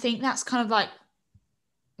 I think that's kind of like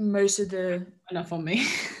most of the... Enough on me.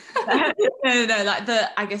 no, like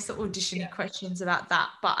I guess the audition questions about that,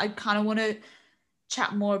 but I kind of want to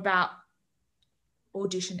chat more about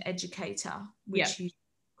Audition Educator, which you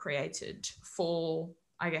created for,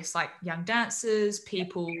 I guess, like young dancers,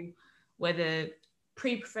 people, whether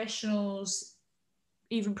pre-professionals,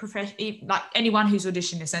 even like anyone who's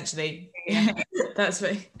auditioning, essentially. That's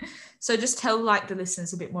me. So just tell like the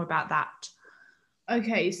listeners a bit more about that.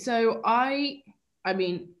 Okay, so I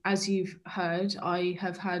mean, as you've heard, I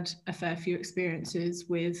have had a fair few experiences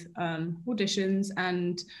with auditions,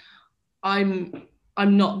 and I'm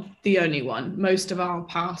not the only one. Most of our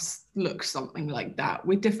past looks something like that,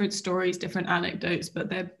 with different stories, different anecdotes, but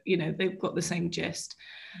they've got the same gist.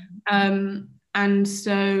 And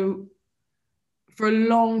so for a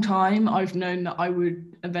long time, I've known that I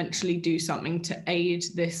would eventually do something to aid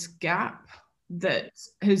this gap that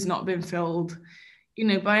has not been filled, you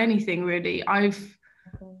know, by anything really. I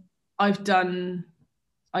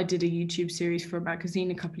did a YouTube series for a magazine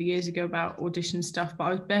a couple of years ago about audition stuff, but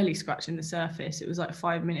I was barely scratching the surface. It was like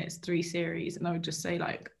 5 minutes, 3 series, and I would just say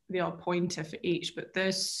like the odd pointer for each. But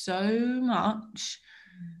there's so much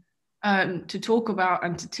to talk about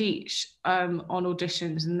and to teach on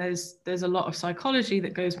auditions, and there's a lot of psychology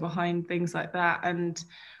that goes behind things like that. And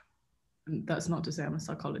that's not to say I'm a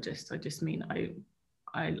psychologist. I just mean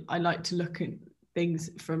I like to look at things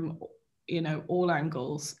from, you know, all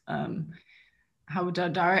angles. How would a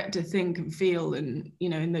director think and feel, and, you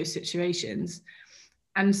know, in those situations?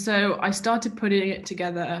 And so I started putting it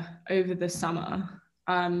together over the summer.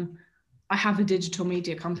 I have a digital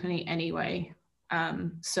media company anyway,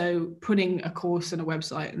 so putting a course and a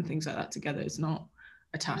website and things like that together is not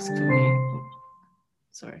a task for me.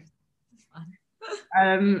 Sorry.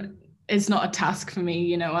 It's not a task for me,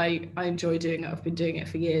 you know. I enjoy doing it. I've been doing it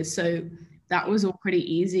for years, so that was all pretty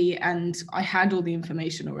easy, and I had all the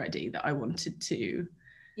information already that I wanted to.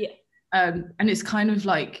 Yeah. And it's kind of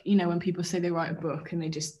like, you know, when people say they write a book and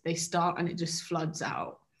they start and it just floods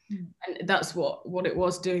out. And that's what it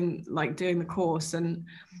was doing the course. And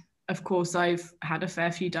of course I've had a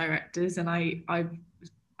fair few directors, and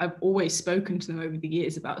I've always spoken to them over the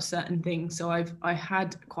years about certain things, so I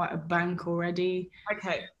had quite a bank already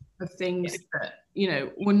of things that, you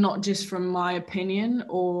know, were not just from my opinion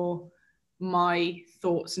or my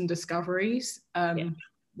thoughts and discoveries,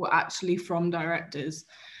 were actually from directors.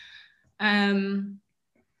 And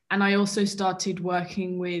I also started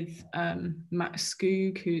working with Matt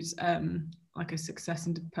Skoog, who's like a success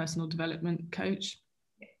and personal development coach,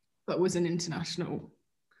 but was an international,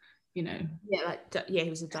 you know. He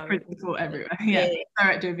was a director. Principal everywhere.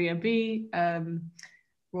 Director of EMB,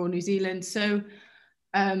 Royal New Zealand. So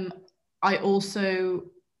I also,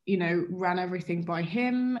 you know, ran everything by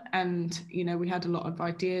him, and, you know, we had a lot of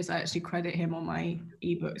ideas. I actually credit him on my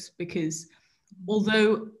ebooks, because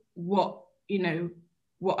although what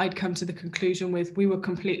I'd come to the conclusion with, we were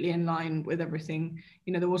completely in line with everything.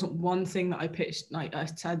 You know, there wasn't one thing that I pitched, like I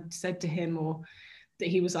said to him, or that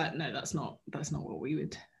he was like, no, that's not what we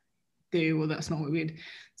would do, or that's not what we'd.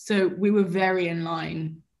 So we were very in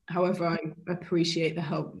line. However, I appreciate the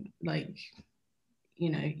help, like, you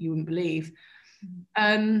know, you wouldn't believe.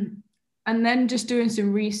 And then just doing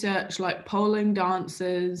some research, like polling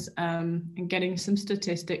dancers, and getting some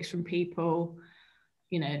statistics from people,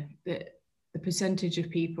 you know, the percentage of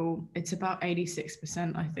people, it's about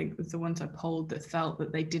 86%, I think, was the ones I polled, that felt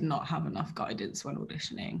that they did not have enough guidance when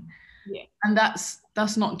auditioning. Yeah. And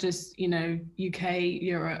that's not just, you know, UK,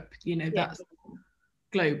 Europe, you know, that's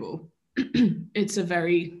global. It's a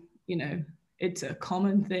very, you know, it's a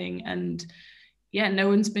common thing. And yeah, no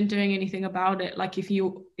one's been doing anything about it. Like if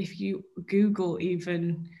you Google,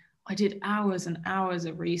 even, I did hours and hours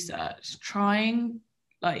of research trying,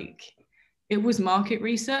 like, it was market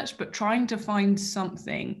research, but trying to find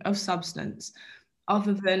something of substance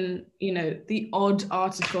other than, you know, the odd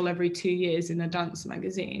article every 2 years in a dance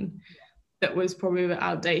magazine that was probably a bit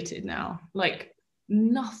outdated now. Like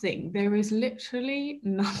nothing. There is literally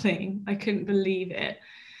nothing. I couldn't believe it.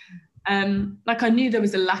 Like I knew there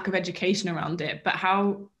was a lack of education around it, but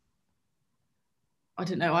how, I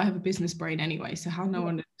don't know, I have a business brain anyway, so how no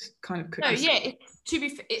one had kind of could. No, yeah,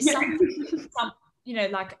 it's something, you know,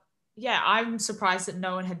 like, yeah, I'm surprised that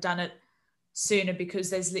no one had done it sooner, because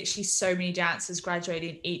there's literally so many dancers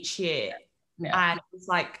graduating each year. And it's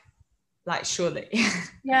like surely.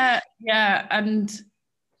 yeah, and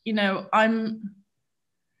you know,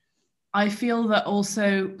 I feel that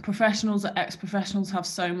also professionals or ex-professionals have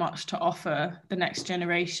so much to offer the next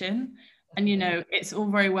generation. And, you know, it's all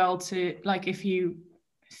very well to, like, if you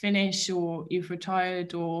finish or you've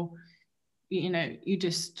retired or, you know, you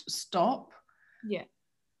just stop. Yeah.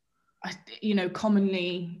 You know,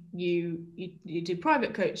 commonly you do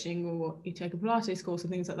private coaching or you take a Pilates course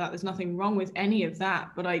and things like that. There's nothing wrong with any of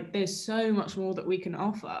that, but there's so much more that we can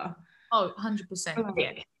offer. Oh, 100%.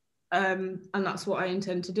 Yeah. And that's what I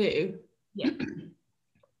intend to do. Yeah.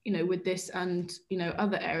 You know, with this and, you know,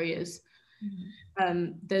 other areas.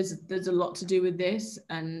 There's a lot to do with this,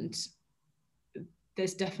 and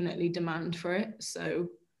there's definitely demand for it. So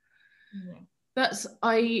that's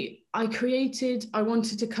I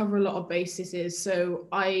wanted to cover a lot of bases. So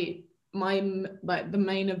the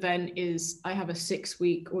main event is I have a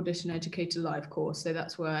 6-week Audition Educator live course. So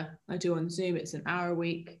that's where I do on Zoom. It's an hour a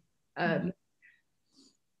week.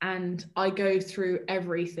 And I go through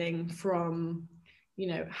everything from, you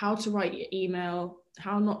know, how to write your email,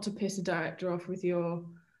 how not to piss a director off with your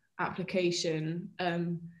application,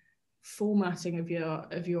 formatting of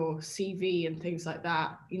your CV and things like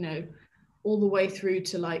that, you know, all the way through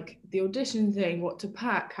to like the audition thing, what to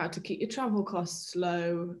pack, how to keep your travel costs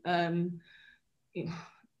low, you know,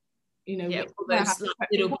 Yeah, yeah, those like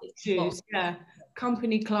little bits. yeah,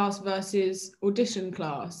 company class versus audition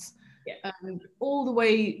class, Yeah. all the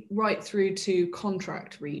way right through to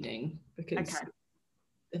contract reading, because Okay.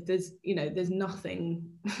 if there's, you know, there's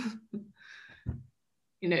nothing,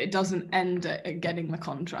 you know, it doesn't end at getting the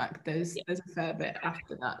contract. There's a fair bit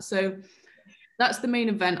after that. So that's the main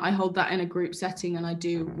event. I hold that in a group setting, and I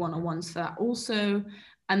do one-on-ones for that also.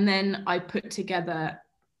 And then I put together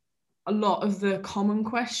a lot of the common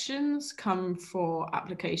questions come for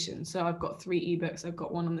applications. So I've got 3 ebooks. I've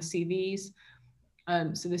got one on the CVs.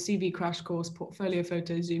 So the CV crash course, portfolio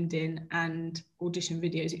photos zoomed in, and audition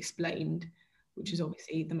videos explained, which is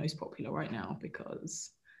obviously the most popular right now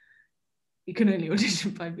because you can only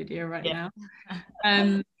audition by video right now.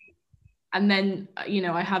 And then, you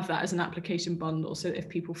know, I have that as an application bundle. So if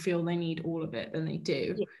people feel they need all of it, then they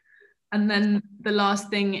do. Yeah. And then the last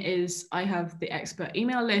thing is I have the expert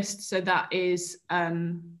email list. So that is,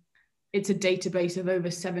 it's a database of over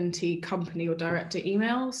 70 company or director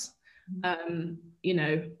emails, you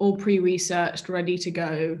know, all pre-researched, ready to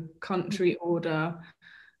go, country order,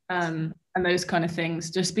 and those kind of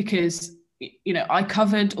things, just because, you know, I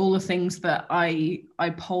covered all the things that I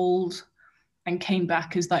polled and came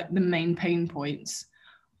back as like the main pain points.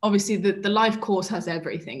 Obviously the live course has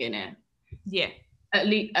everything in it. Yeah. At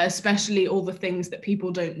least, especially all the things that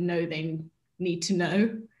people don't know they need to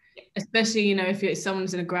know. Yeah. Especially, you know, if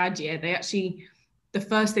someone's in a grad year, they actually, the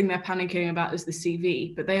first thing they're panicking about is the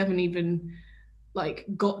CV, but they haven't even like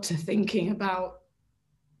got to thinking about,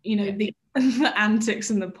 you know, the antics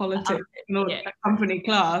and the politics in a company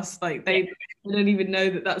class. Like they don't even know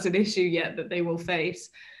that that's an issue yet that they will face.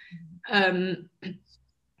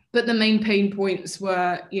 But the main pain points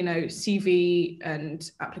were, you know, CV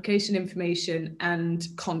and application information and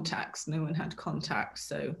contacts. No one had contacts,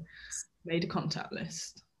 so made a contact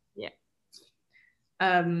list. Yeah.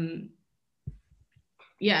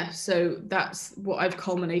 Yeah, so that's what I've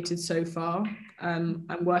culminated so far. I'm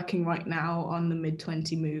working right now on the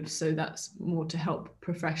mid-20 moves, so that's more to help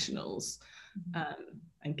professionals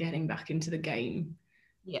and getting back into the game.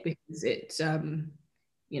 Yeah. Because it,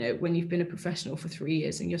 you know, when you've been a professional for 3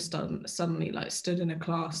 years and you're suddenly like stood in a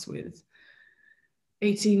class with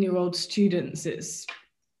 18-year-old students, it's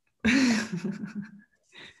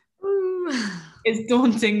it's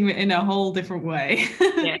daunting in a whole different way.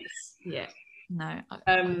 Yes. Yeah. No.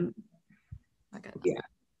 I get that. Yeah.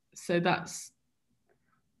 So that's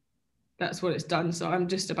what it's done. So I'm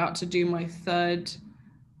just about to do my 3rd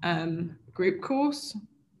group course.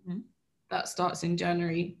 That starts in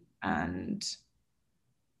January, and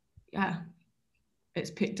yeah, it's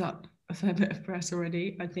picked up a fair bit of press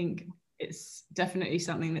already. I think it's definitely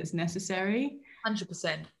something that's necessary.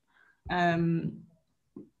 100%. And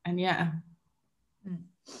yeah,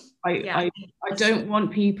 I don't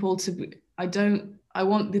want people to be, I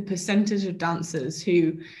want the percentage of dancers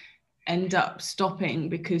who end up stopping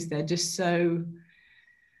because they're just so,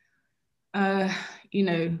 you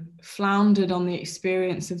know, floundered on the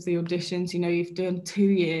experience of the auditions. You know, you've done 2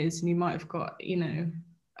 years and you might have got, you know,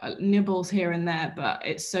 nibbles here and there, but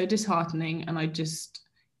it's so disheartening. And I just,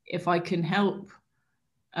 if I can help,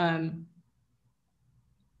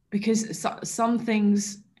 because some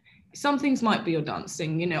things might be your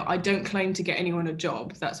dancing, you know, I don't claim to get anyone a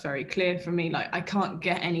job. That's very clear for me. Like, I can't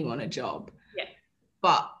get anyone a job. Yeah.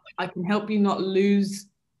 But I can help you not lose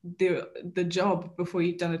the job before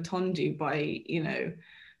you've done a tondu by, you know,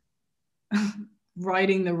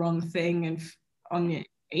 writing the wrong thing and on your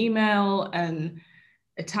email and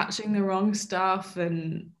attaching the wrong stuff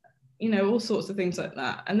and, you know, all sorts of things like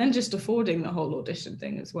that. And then just affording the whole audition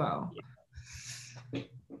thing as well. Yeah.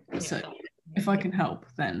 So if I can help,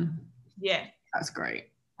 then that's great.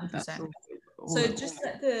 That's all so just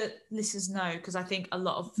let the listeners know, because I think a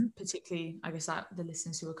lot of, particularly, I guess, like the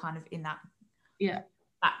listeners who are kind of in that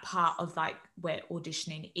that part of like where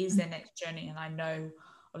auditioning is their next journey, and I know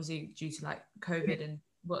obviously due to like COVID and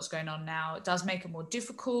what's going on now, it does make it more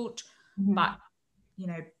difficult, but you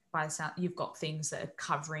know, by the sound, you've got things that are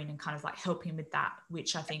covering and kind of like helping with that,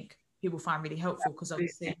 which I think people find really helpful, because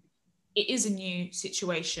obviously it is a new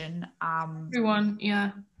situation. Everyone,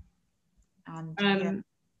 and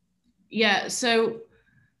so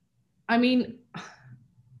I mean,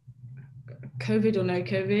 COVID or no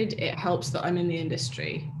COVID, it helps that I'm in the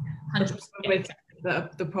industry. 100%. With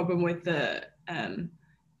the problem with the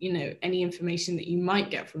you know, any information that you might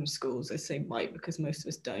get from schools, I say might because most of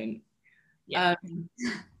us don't, Yeah.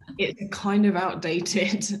 It's kind of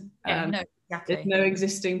outdated. No, exactly. There's no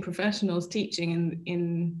existing professionals teaching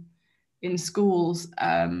in schools.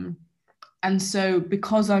 And so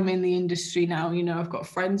because I'm in the industry now, you know, I've got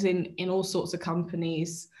friends in all sorts of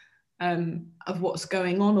companies of what's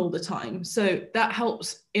going on all the time. So that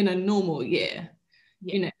helps in a normal year.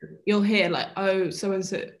 Yeah. You know, you'll hear like, oh,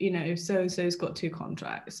 so-and-so, you know, so-and-so's got 2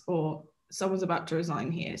 contracts, or someone's about to resign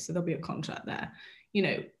here, so there'll be a contract there. You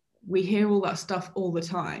know, we hear all that stuff all the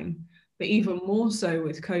time, but even more so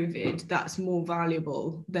with COVID, that's more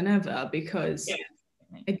valuable than ever because,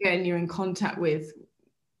 again, you're in contact with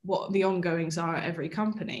what the ongoings are at every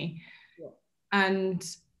company. Yeah. And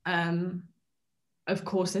of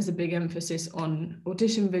course, there's a big emphasis on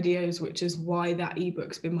audition videos, which is why that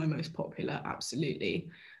ebook's been my most popular, absolutely.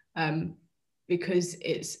 Because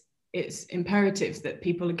it's imperative that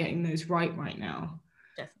people are getting those right now.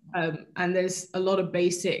 Definitely. And there's a lot of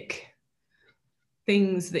basic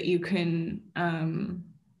things that you can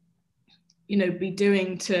you know, be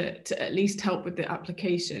doing to at least help with the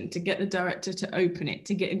application, to get the director to open it,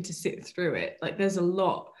 to get him to sit through it. Like there's a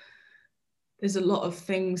lot of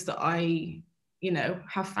things that I, you know,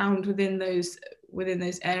 have found within those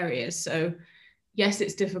areas. So yes,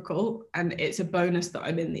 it's difficult, and it's a bonus that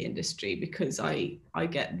I'm in the industry because I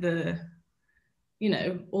get the, you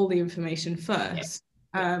know, all the information first.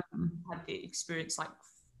 Had the experience like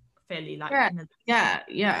fairly like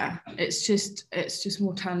yeah. It's just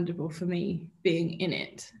more tangible for me being in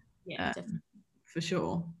it. Definitely. For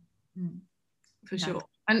sure. For sure.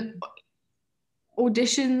 And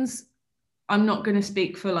auditions, I'm not going to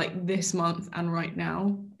speak for like this month and right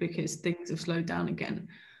now because things have slowed down again,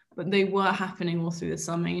 but they were happening all through the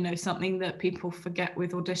summer. You know, something that people forget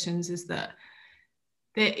with auditions is that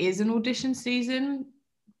there is an audition season,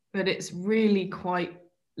 but it's really quite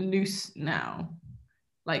loose now.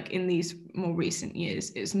 Like in these more recent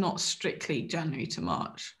years, it's not strictly January to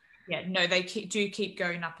March. Yeah, no, they do keep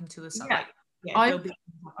going up until the summer. I've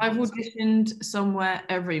auditioned somewhere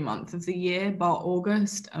every month of the year bar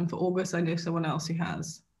August, and for August I know someone else who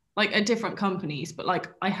has, like at different companies, but like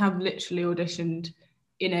I have literally auditioned,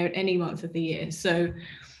 you know, any month of the year. So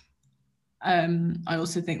I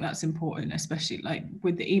also think that's important, especially like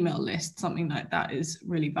with the email list. Something like that is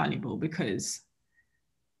really valuable because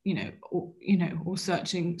or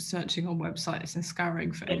searching on websites and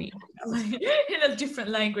scouring for any in a different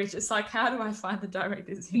language. It's like, how do I find the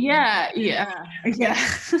directors? Yeah.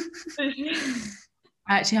 I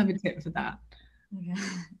actually have a tip for that. Okay.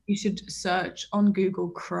 You should search on Google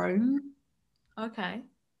Chrome. Okay.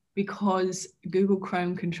 Because Google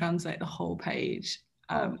Chrome can translate the whole page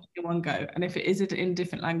in one go, and if it is in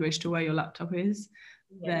different language to where your laptop is,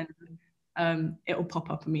 then it will pop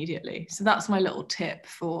up immediately. So that's my little tip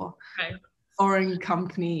for foreign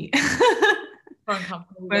company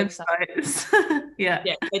websites. yeah,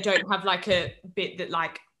 they don't have like a bit that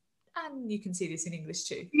like, and you can see this in English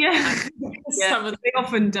too. They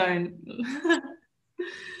often don't.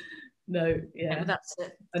 No, but that's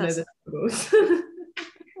it. I know the struggles.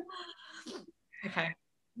 Okay,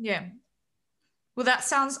 yeah. Well, that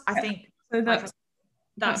sounds, I think, so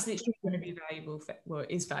that's literally going to be valuable for,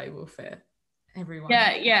 is valuable for everyone.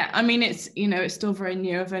 Yeah. I mean, it's still very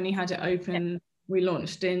new. I've only had it open. We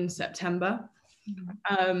launched in September.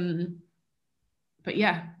 Mm-hmm. But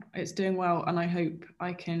yeah, it's doing well, and I hope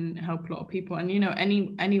I can help a lot of people. And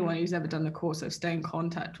anyone who's ever done the course I've stayed in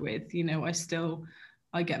contact with,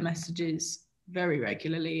 I get messages very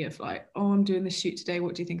regularly of like, oh, I'm doing this shoot today,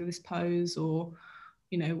 what do you think of this pose? Or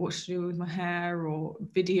what should I do with my hair? Or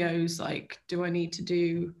videos like, do I need to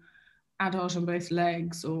do adage on both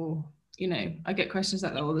legs? Or I get questions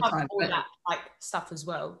like that all the time. All that like stuff as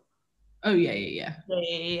well. Oh yeah.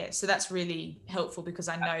 So that's really helpful, because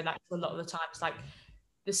I know like a lot of the times like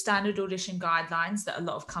the standard audition guidelines that a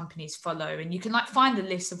lot of companies follow, and you can like find the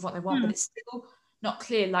list of what they want, but it's still not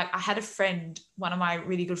clear. Like I had a friend, one of my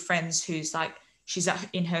really good friends, who's like, she's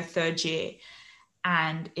in her 3rd year,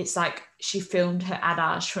 and it's like she filmed her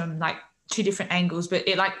adage from like 2 different angles, but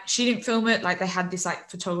it like she didn't film it, like they had this like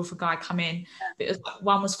photographer guy come in, but it was like,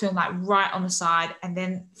 one was filmed like right on the side, and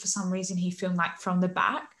then for some reason he filmed like from the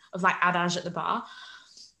back of like adage at the bar.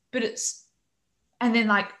 But and then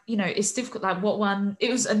like it's difficult, like what one,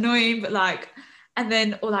 it was annoying, but like, and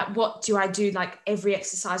then, or like, what do I do, like every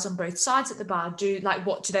exercise on both sides at the bar,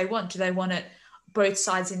 what do they want it both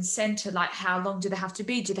sides in center, like how long do they have to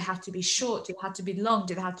be, do they have to be short, do they have to be long,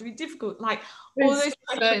 do they have to be difficult, like all those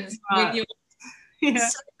questions.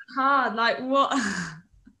 It's so hard, like what?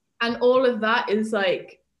 And all of that is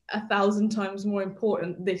like 1,000 times more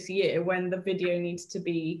important this year, when the video needs to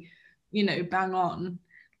be bang on.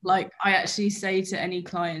 Like, I actually say to any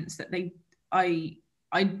clients that I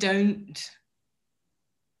don't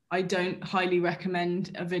highly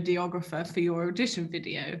recommend a videographer for your audition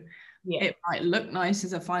video. Yeah. It might look nice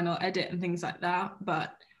as a final edit and things like that,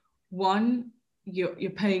 but one, you're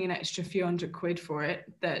paying an extra few £100 for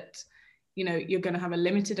it, that, you know, you're going to have a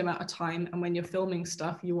limited amount of time, and when you're filming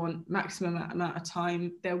stuff you want maximum amount of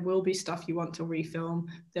time. There will be stuff you want to refilm,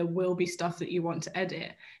 there will be stuff that you want to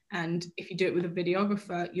edit, and if you do it with a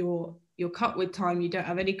videographer, you're cut with time. You don't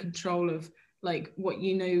have any control of like what,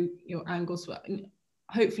 you know, your angles were.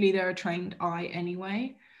 Hopefully they're a trained eye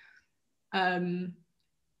anyway,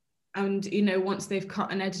 and you know, once they've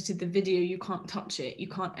cut and edited the video, you can't touch it, you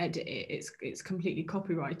can't edit it, it's completely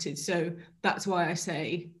copyrighted. So that's why I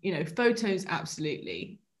say, you know, photos,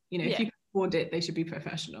 absolutely, you know, if you can afford it, they should be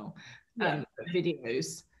professional. But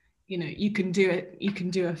videos, you know, you can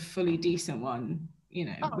do a fully decent one, you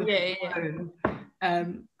know, with a phone,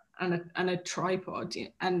 and a tripod,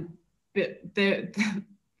 but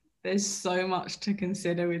there's so much to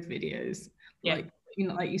consider with videos. Like, you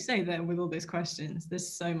know, like you say there, with all those questions, there's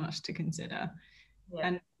so much to consider.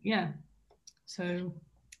 And so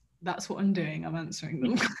that's what I'm doing, I'm answering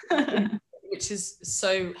them. Which is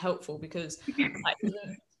so helpful, because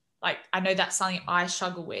like I know that's something I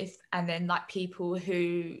struggle with, and then like people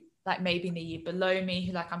who like maybe in the year below me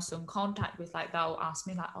who like I'm still in contact with, like they'll ask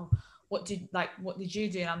me like, oh, what did you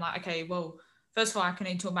do? And I'm like, okay, well, first of all, I can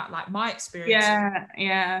only talk about like my experience.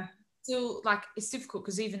 Still, like, it's difficult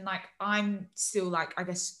because even like I'm still like, I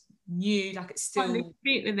guess, new, like it's still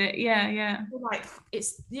speak with it. Like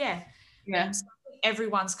it's So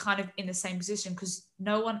everyone's kind of in the same position, because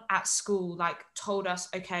no one at school like told us,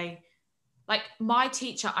 okay, like my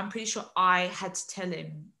teacher, I'm pretty sure I had to tell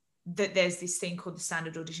him that there's this thing called the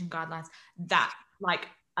standard audition guidelines that like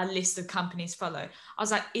a list of companies follow. I was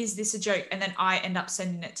like, is this a joke? And then I end up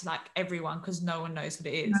sending it to like everyone because no one knows what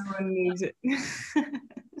it is. No one knows it.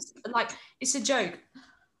 Like, it's a joke.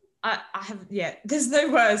 I have, there's no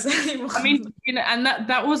words anymore. I mean, you know, and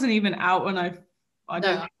that wasn't even out when I don't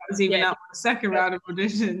think that was even out for the second round of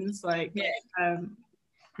auditions. Like,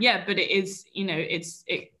 but it is, you know,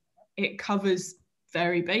 it covers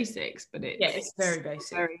very basics, but it's very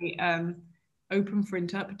basic, very open for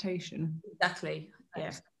interpretation. Exactly.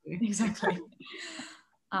 Exactly.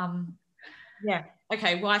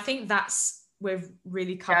 Okay, well, I think we've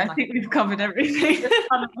really covered. I think we've covered everything.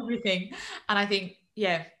 And I think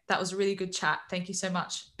that was a really good chat. Thank you so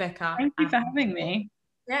much, Becca. Thank you for having me.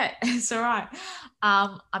 Yeah, it's all right.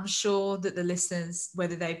 I'm sure that the listeners,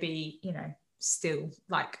 whether they be, you know, still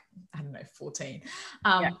like, I don't know, 14,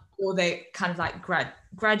 or they kind of like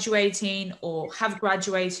graduating or have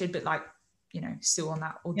graduated, but like, you know, still on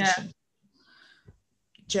that audition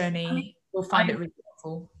journey, will find it really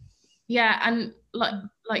helpful. And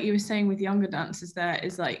like you were saying with younger dancers, there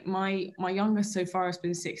is like my youngest so far has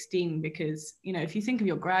been 16, because, you know, if you think of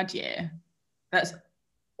your grad year, that's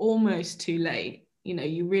almost too late. You know,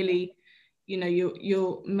 you really, you know,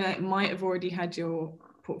 you might have already had your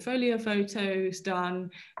portfolio photos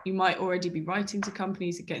done, you might already be writing to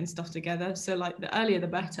companies and getting stuff together. So like the earlier the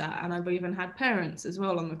better. And I've even had parents as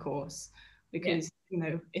well on the course, because you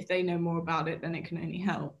know, if they know more about it, then it can only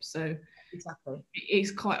help. So exactly,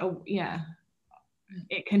 it's quite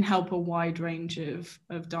it can help a wide range of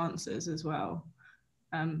dancers as well.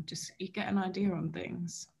 Just you get an idea on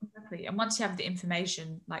things. Exactly. And once you have the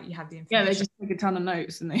information, like you have the information. They just take a ton of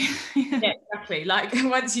notes and they exactly. Like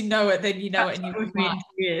once you know it, then you know it, and you can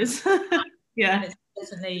years. And it's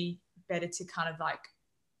definitely better to kind of like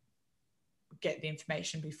get the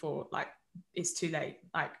information before like it's too late.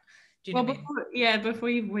 Like, do you know what I mean? Before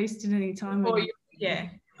you've wasted any time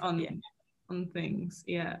on things.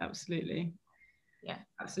 Absolutely.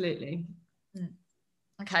 Absolutely.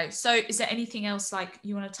 Okay, so is there anything else like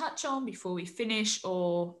you want to touch on before we finish,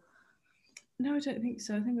 or? No, I don't think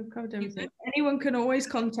so. I think we've covered everything. Anyone can always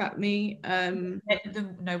contact me.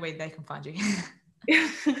 No way they can find you.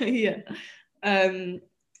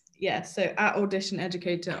 So at Audition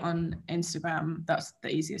Educator on Instagram, that's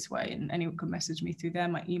the easiest way, and anyone can message me through there.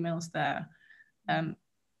 My email's there. I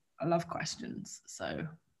love questions, so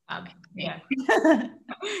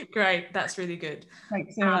great, that's really good.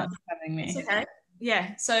 Thanks so much for having me. It's okay.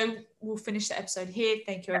 So we'll finish the episode here.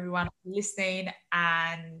 Thank you everyone for listening,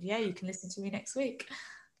 and you can listen to me next week.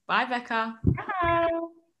 Bye, Becca. Bye.